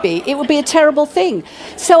perfect baby, it would be a terrible thing.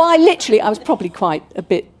 So I was probably quite a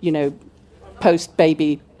bit,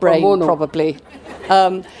 post-baby brain, hormonal. Probably,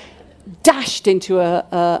 dashed into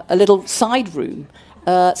a little side room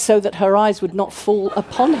so that her eyes would not fall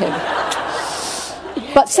upon him.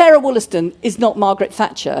 But Sarah Wollaston is not Margaret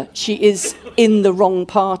Thatcher. She is in the wrong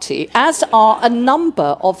party, as are a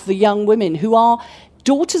number of the young women who are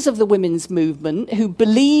daughters of the women's movement, who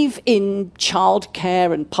believe in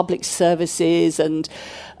childcare and public services and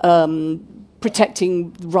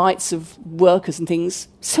protecting rights of workers and things.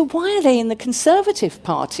 So why are they in the Conservative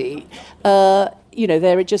Party?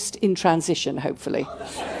 They're just in transition, hopefully,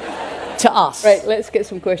 to us. Right, let's get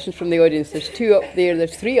some questions from the audience. There's two up there,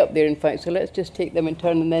 there's three up there, in fact, so let's just take them in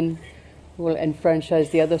turn, and then we'll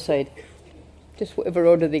enfranchise the other side. Just whatever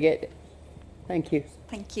order they get. Thank you.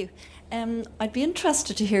 Thank you. I'd be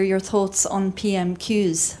interested to hear your thoughts on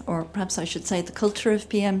PMQs, or perhaps I should say the culture of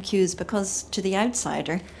PMQs, because to the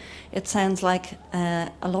outsider, it sounds like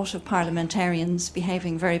a lot of parliamentarians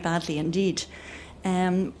behaving very badly indeed.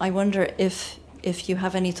 I wonder if you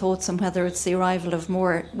have any thoughts on whether it's the arrival of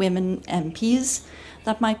more women MPs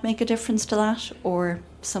that might make a difference to that, or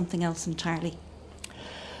something else entirely.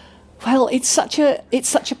 Well, it's such a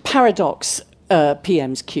paradox,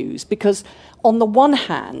 PMQs, because on the one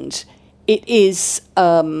hand, it is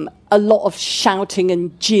a lot of shouting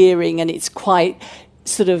and jeering, and it's quite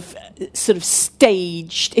sort of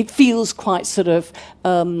staged. It feels quite sort of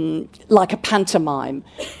like a pantomime.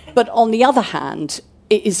 But on the other hand,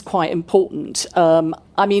 it is quite important.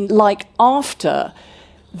 After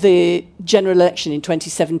the general election in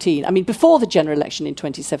 2017, before the general election in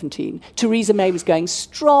 2017, Theresa May was going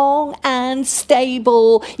strong and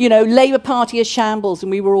stable, Labour Party a shambles, and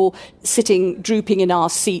we were all sitting drooping in our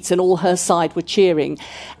seats, and all her side were cheering.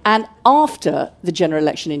 And after the general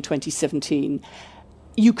election in 2017,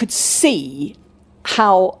 you could see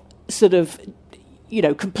how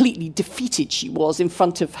completely defeated she was in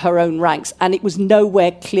front of her own ranks, and it was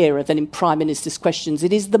nowhere clearer than in Prime Minister's questions.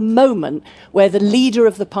 It is the moment where the leader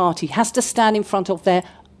of the party has to stand in front of their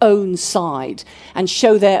own side and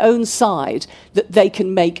show their own side that they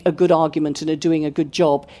can make a good argument and are doing a good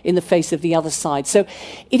job in the face of the other side. So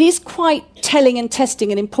it is quite telling and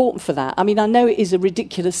testing and important for that. I know it is a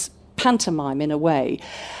ridiculous pantomime in a way,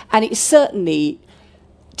 and it is certainly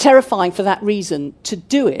terrifying for that reason to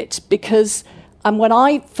do it, because when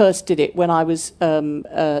I first did it, when I was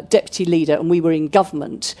deputy leader and we were in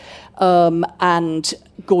government, and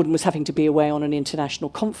Gordon was having to be away on an international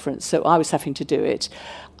conference, so I was having to do it,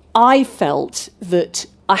 I felt that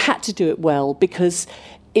I had to do it well, because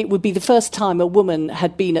it would be the first time a woman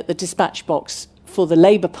had been at the dispatch box for the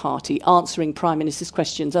Labour Party answering Prime Minister's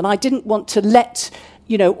questions, and I didn't want to let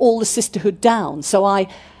all the sisterhood down, so I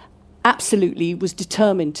absolutely was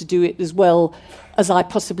determined to do it as well as I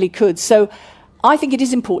possibly could. So I think it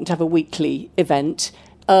is important to have a weekly event.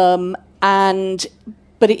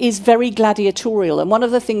 But it is very gladiatorial. And one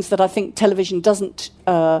of the things that I think television doesn't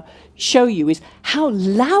show you is how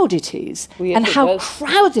loud it is and how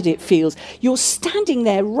crowded it feels. You're standing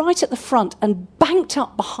there right at the front and banked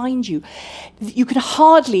up behind you. You can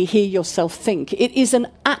hardly hear yourself think. It is an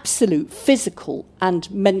absolute physical and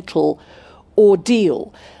mental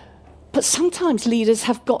ordeal. But sometimes leaders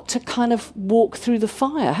have got to kind of walk through the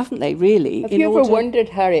fire, haven't they, really? Have you ever wondered,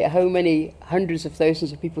 Harriet, how many hundreds of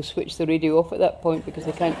thousands of people switch the radio off at that point because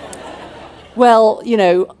they can't? Well,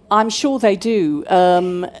 I'm sure they do.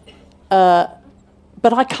 But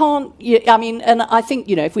I can't, and I think,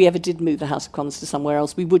 if we ever did move the House of Commons to somewhere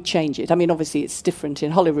else, we would change it. I mean, obviously it's different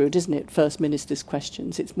in Holyrood, isn't it? First Minister's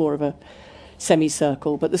questions. It's more of a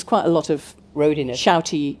semicircle, but there's quite a lot of roadiness.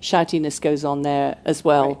 Shoutiness goes on there as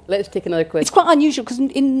well. Right, let's take another question. It's quite unusual because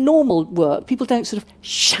in normal work, people don't sort of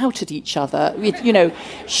shout at each other with,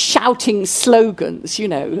 shouting slogans,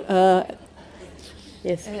 Yes.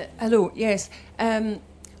 Hello, yes. I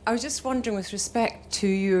was just wondering with respect to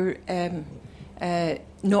your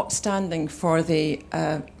not standing for the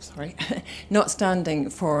not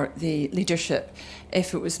standing for the leadership,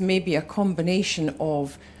 if it was maybe a combination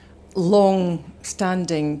of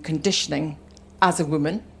long-standing conditioning as a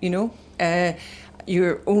woman,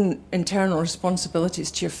 your own internal responsibilities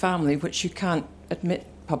to your family, which you can't admit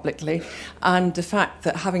publicly, and the fact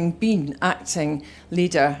that having been acting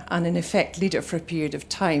leader and in effect leader for a period of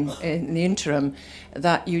time in the interim,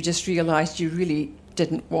 that you just realised you really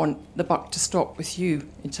didn't want the buck to stop with you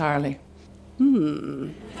entirely.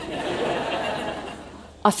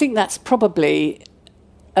 I think that's probably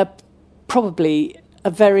a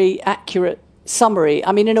very accurate summary.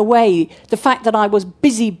 I mean, in a way, the fact that I was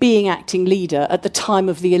busy being acting leader at the time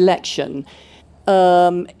of the election,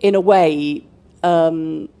 in a way,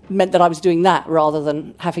 meant that I was doing that rather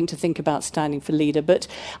than having to think about standing for leader. But,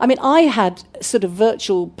 I mean, I had sort of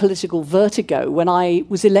virtual political vertigo when I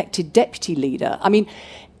was elected deputy leader. I mean,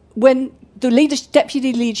 when the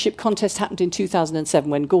deputy leadership contest happened in 2007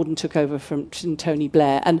 when Gordon took over from Tony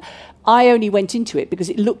Blair, and I only went into it because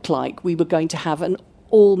it looked like we were going to have an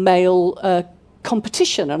all-male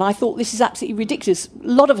competition, and I thought this is absolutely ridiculous. A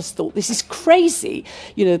lot of us thought this is crazy.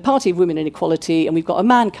 The Party of Women and Equality, and we've got a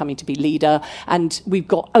man coming to be leader, and we've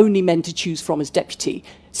got only men to choose from as deputy.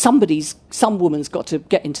 Some woman's got to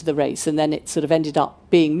get into the race, and then it sort of ended up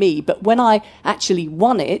being me. But when I actually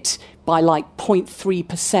won it by like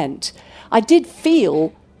 0.3%, I did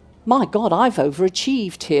feel, my God, I've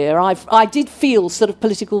overachieved here. I did feel sort of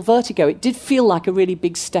political vertigo. It did feel like a really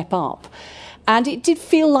big step up. And it did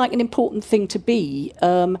feel like an important thing to be.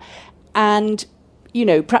 Perhaps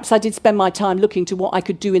I did spend my time looking to what I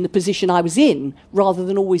could do in the position I was in, rather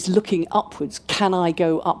than always looking upwards. Can I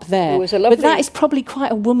go up there? But that is probably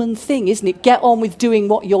quite a woman thing, isn't it? Get on with doing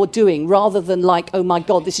what you're doing, rather than like, oh my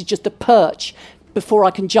God, this is just a perch before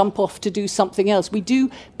I can jump off to do something else. We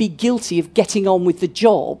do be guilty of getting on with the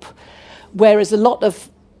job, whereas a lot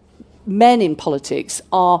of men in politics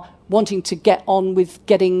are wanting to get on with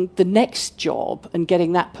getting the next job and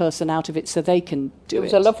getting that person out of it so they can do it. There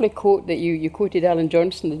was a lovely quote that you quoted Alan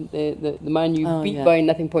Johnson, the man you beat by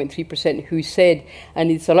nothing 0.3%, who said, and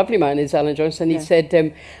he's a lovely man, is Alan Johnson, he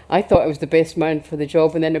said, I thought I was the best man for the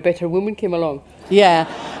job, and then a better woman came along. Yeah,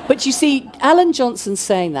 but you see, Alan Johnson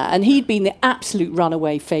saying that, and he'd been the absolute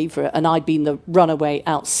runaway favourite, and I'd been the runaway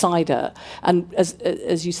outsider, and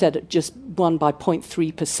as you said, just won by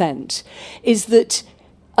 0.3%, is that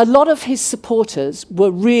a lot of his supporters were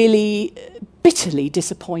really bitterly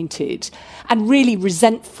disappointed and really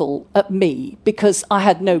resentful at me because I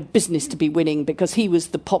had no business to be winning, because he was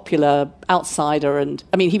the popular outsider, and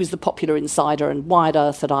he was the popular insider, and why on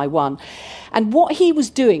earth had I won? And what he was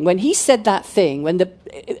doing when he said that thing, when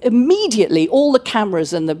immediately all the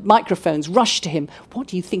cameras and the microphones rushed to him, what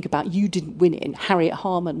do you think about you didn't win it and Harriet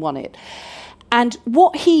Harman won it? And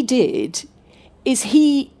what he did is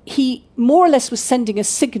he more or less was sending a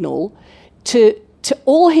signal to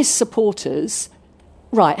all his supporters,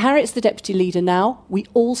 right, Harriet's the deputy leader now, we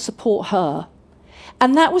all support her.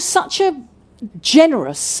 And that was such a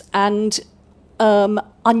generous and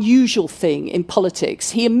unusual thing in politics.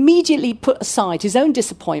 He immediately put aside his own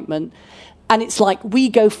disappointment, and it's like, we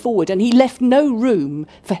go forward. And he left no room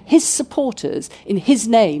for his supporters in his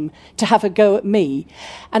name to have a go at me.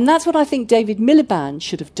 And that's what I think David Miliband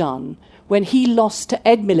should have done when he lost to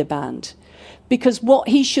Ed Miliband. Because what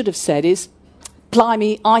he should have said is,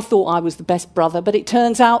 blimey, I thought I was the best brother, but it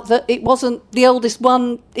turns out that it wasn't the oldest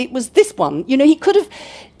one, it was this one. He could have,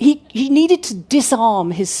 he needed to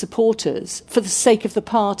disarm his supporters for the sake of the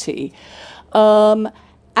party. And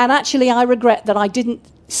actually, I regret that I didn't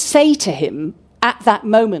say to him at that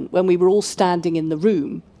moment when we were all standing in the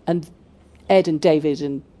room and Ed and David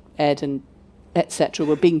and Ed and etc.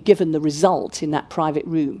 were being given the result in that private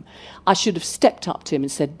room, I should have stepped up to him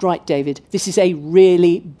and said, right, David, this is a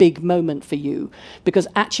really big moment for you, because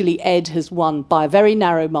actually Ed has won by a very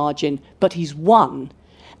narrow margin, but he's won,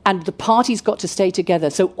 and the party's got to stay together.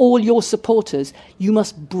 So all your supporters, you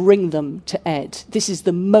must bring them to Ed. This is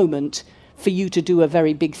the moment for you to do a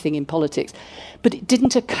very big thing in politics. But it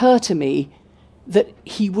didn't occur to me that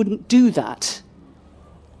he wouldn't do that.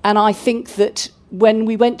 And I think that when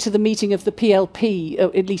we went to the meeting of the PLP,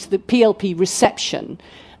 at least the PLP reception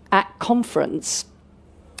at conference,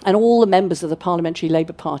 and all the members of the Parliamentary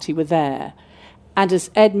Labour Party were there, and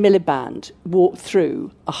as Ed Miliband walked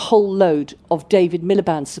through, a whole load of David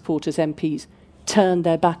Miliband supporters, MPs, turned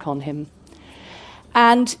their back on him.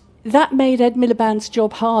 And that made Ed Miliband's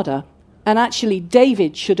job harder. And actually,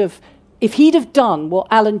 David should have, if he'd have done what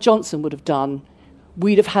Alan Johnson would have done,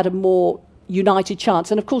 we'd have had a more united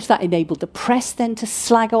chance. And of course that enabled the press then to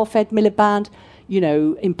slag off Ed Miliband,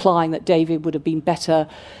 implying that David would have been better.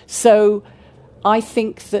 So I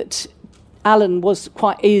think that Alan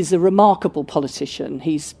is a remarkable politician.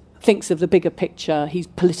 He thinks of the bigger picture. He's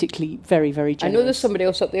politically very, very generous. I know there's somebody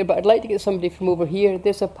else up there, but I'd like to get somebody from over here.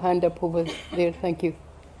 There's a hand up over there, thank you.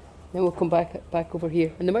 Then we'll come back over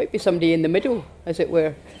here. And there might be somebody in the middle, as it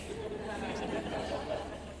were.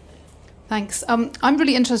 Thanks. I'm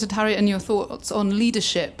really interested, Harriet, in your thoughts on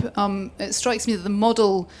leadership. It strikes me that the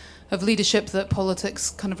model of leadership that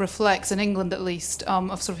politics kind of reflects, in England at least,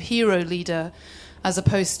 of sort of hero leader, as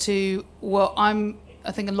opposed to what I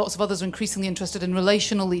think and lots of others are increasingly interested in,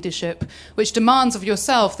 relational leadership, which demands of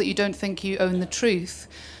yourself that you don't think you own the truth.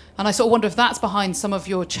 And I sort of wonder if that's behind some of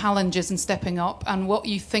your challenges in stepping up, and what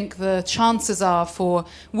you think the chances are for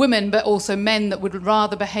women, but also men that would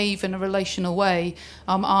rather behave in a relational way,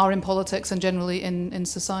 are in politics and generally in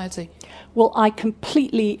society. Well, I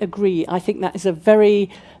completely agree. I think that is a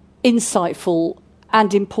very insightful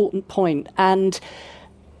and important point. And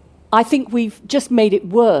I think we've just made it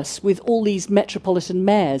worse with all these metropolitan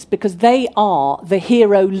mayors, because they are the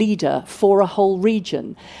hero leader for a whole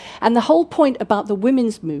region. And the whole point about the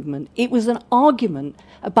women's movement, it was an argument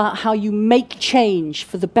about how you make change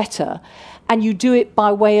for the better, and you do it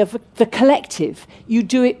by way of the collective. You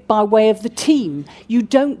do it by way of the team. You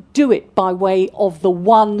don't do it by way of the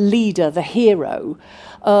one leader, the hero.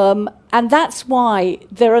 And that's why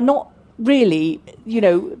there are not really,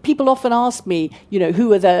 people often ask me,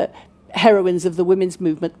 who are the heroines of the women's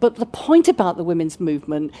movement? But the point about the women's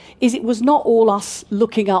movement is it was not all us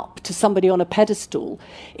looking up to somebody on a pedestal.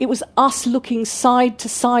 It was us looking side to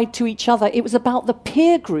side to each other. It was about the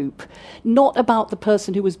peer group, not about the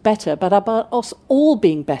person who was better, but about us all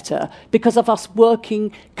being better because of us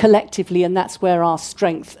working collectively, and that's where our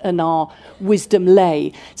strength and our wisdom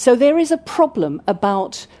lay. So there is a problem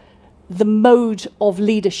about the mode of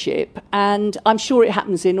leadership, and I'm sure it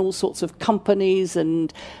happens in all sorts of companies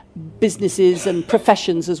and businesses and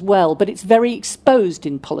professions as well, but it's very exposed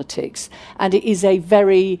in politics, and it is a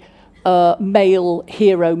very male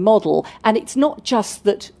hero model. And it's not just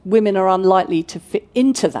that women are unlikely to fit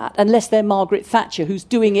into that, unless they're Margaret Thatcher, who's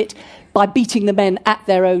doing it by beating the men at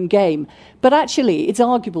their own game. But actually, it's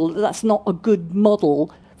arguable that that's not a good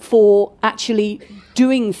model for actually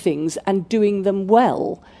doing things and doing them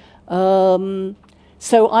well.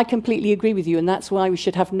 So I completely agree with you, and that's why we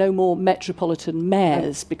should have no more metropolitan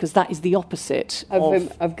mayors, because that is the opposite of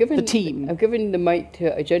the team. I've given the mic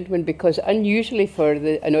to a gentleman because unusually for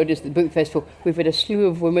an audience at the book festival, we've had a slew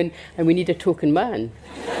of women and we need a token man.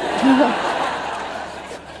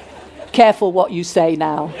 Careful what you say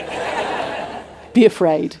now. Be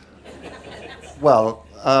afraid. Well,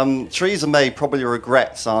 Theresa May probably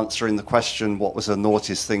regrets answering the question, what was the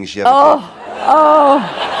naughtiest thing she ever did?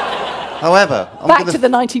 However, back to the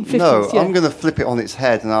 1950s. No, yeah. I'm going to flip it on its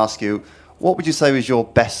head and ask you, what would you say was your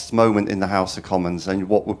best moment in the House of Commons, and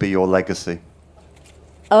what would be your legacy?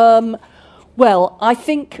 Well, I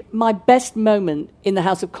think my best moment in the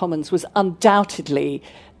House of Commons was undoubtedly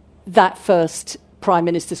that first Prime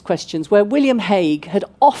Minister's Questions, where William Hague had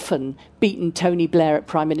often beaten Tony Blair at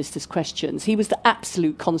Prime Minister's Questions. He was the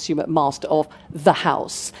absolute consummate master of the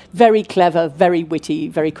House. Very clever, very witty,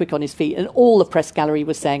 very quick on his feet. And all the press gallery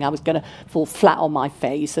was saying I was going to fall flat on my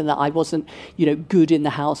face and that I wasn't, good in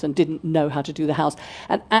the House and didn't know how to do the House.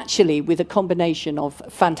 And actually, with a combination of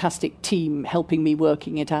fantastic team helping me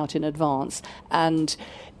working it out in advance, and,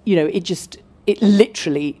 it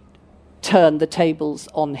literally turned the tables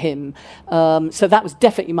on him. So that was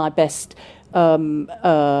definitely my best moment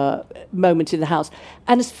in the House.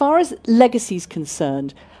 And as far as legacy is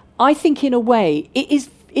concerned, I think in a way it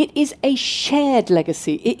It is a shared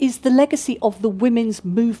legacy. It is the legacy of the women's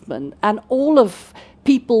movement, and all of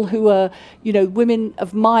people who are, women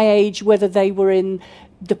of my age, whether they were in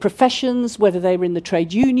the professions, whether they were in the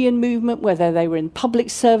trade union movement, whether they were in public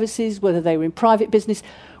services, whether they were in private business,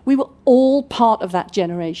 we were all part of that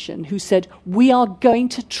generation who said, we are going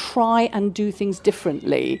to try and do things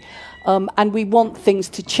differently, and we want things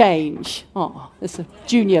to change. Oh, there's a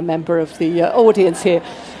junior member of the audience here.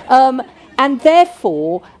 And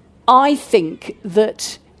therefore, I think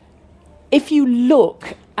that if you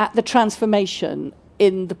look at the transformation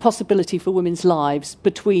in the possibility for women's lives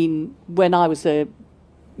between when I was a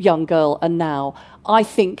young girl and now, I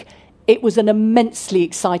think it was an immensely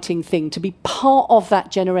exciting thing to be part of that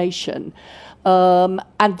generation. And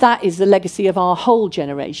that is the legacy of our whole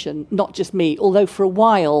generation, not just me. Although for a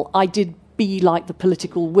while I did be like the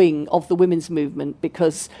political wing of the women's movement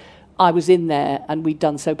because I was in there and we'd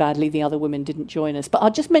done so badly the other women didn't join us. But I'll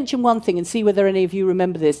just mention one thing and see whether any of you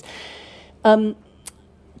remember this.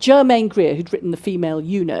 Germaine Greer, who'd written The Female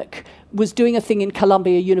Eunuch, was doing a thing in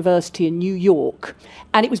Columbia University in New York,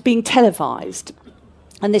 and it was being televised.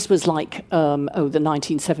 And this was like, the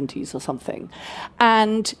 1970s or something.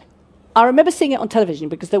 And I remember seeing it on television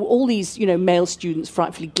because there were all these, male students,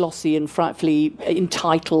 frightfully glossy and frightfully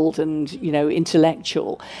entitled and,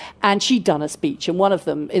 intellectual. And she'd done a speech, and one of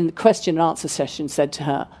them, in the question and answer session, said to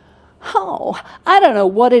her, "Oh, I don't know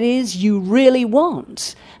what it is you really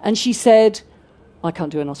want." And she said, I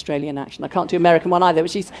can't do an Australian accent, I can't do an American one either,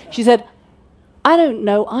 but she said, "I don't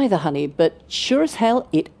know either, honey, but sure as hell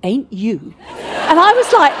it ain't you." And I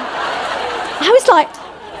was like,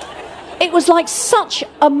 it was like such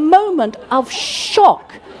a moment of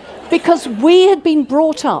shock because we had been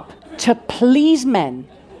brought up to please men.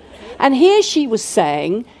 And here she was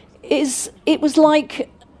saying, it was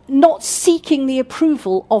like not seeking the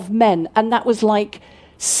approval of men. And that was like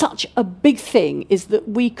such a big thing, is that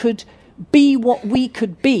we could be what we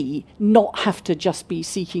could be, not have to just be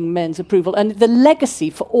seeking men's approval. And the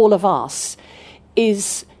legacy for all of us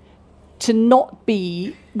is to not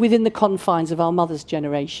be within the confines of our mothers'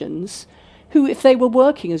 generations, who, if they were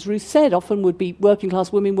working, as Ruth said, often would be working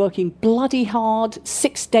class women working bloody hard,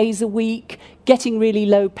 6 days a week, getting really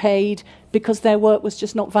low paid, because their work was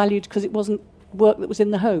just not valued because it wasn't work that was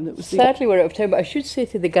in the home. That was Sadly, we're out of time, but I should say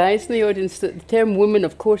to the guys in the audience that the term woman,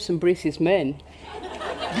 of course, embraces men.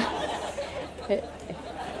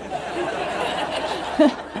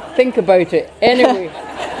 Think about it.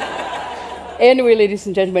 Anyway, ladies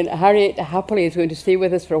and gentlemen, Harriet happily is going to stay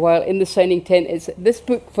with us for a while in the signing tent. It's this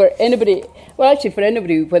book for anybody, well, actually for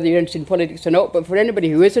anybody, whether you're interested in politics or not, but for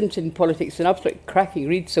anybody who isn't interested in politics, it's an absolute cracking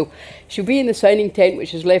read. So she'll be in the signing tent,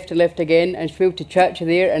 which is left and left again, and she'll be able to chat to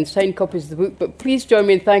you there and sign copies of the book. But please join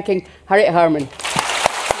me in thanking Harriet Harman.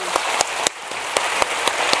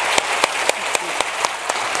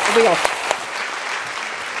 Moving on.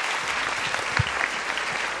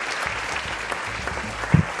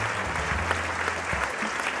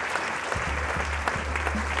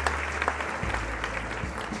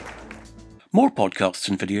 More podcasts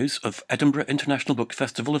and videos of Edinburgh International Book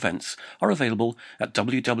Festival events are available at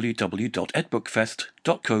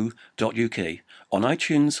www.edbookfest.co.uk on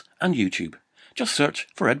iTunes and YouTube. Just search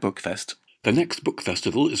for Ed Book Fest. The next book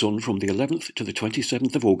festival is on from the 11th to the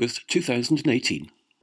 27th of August 2018.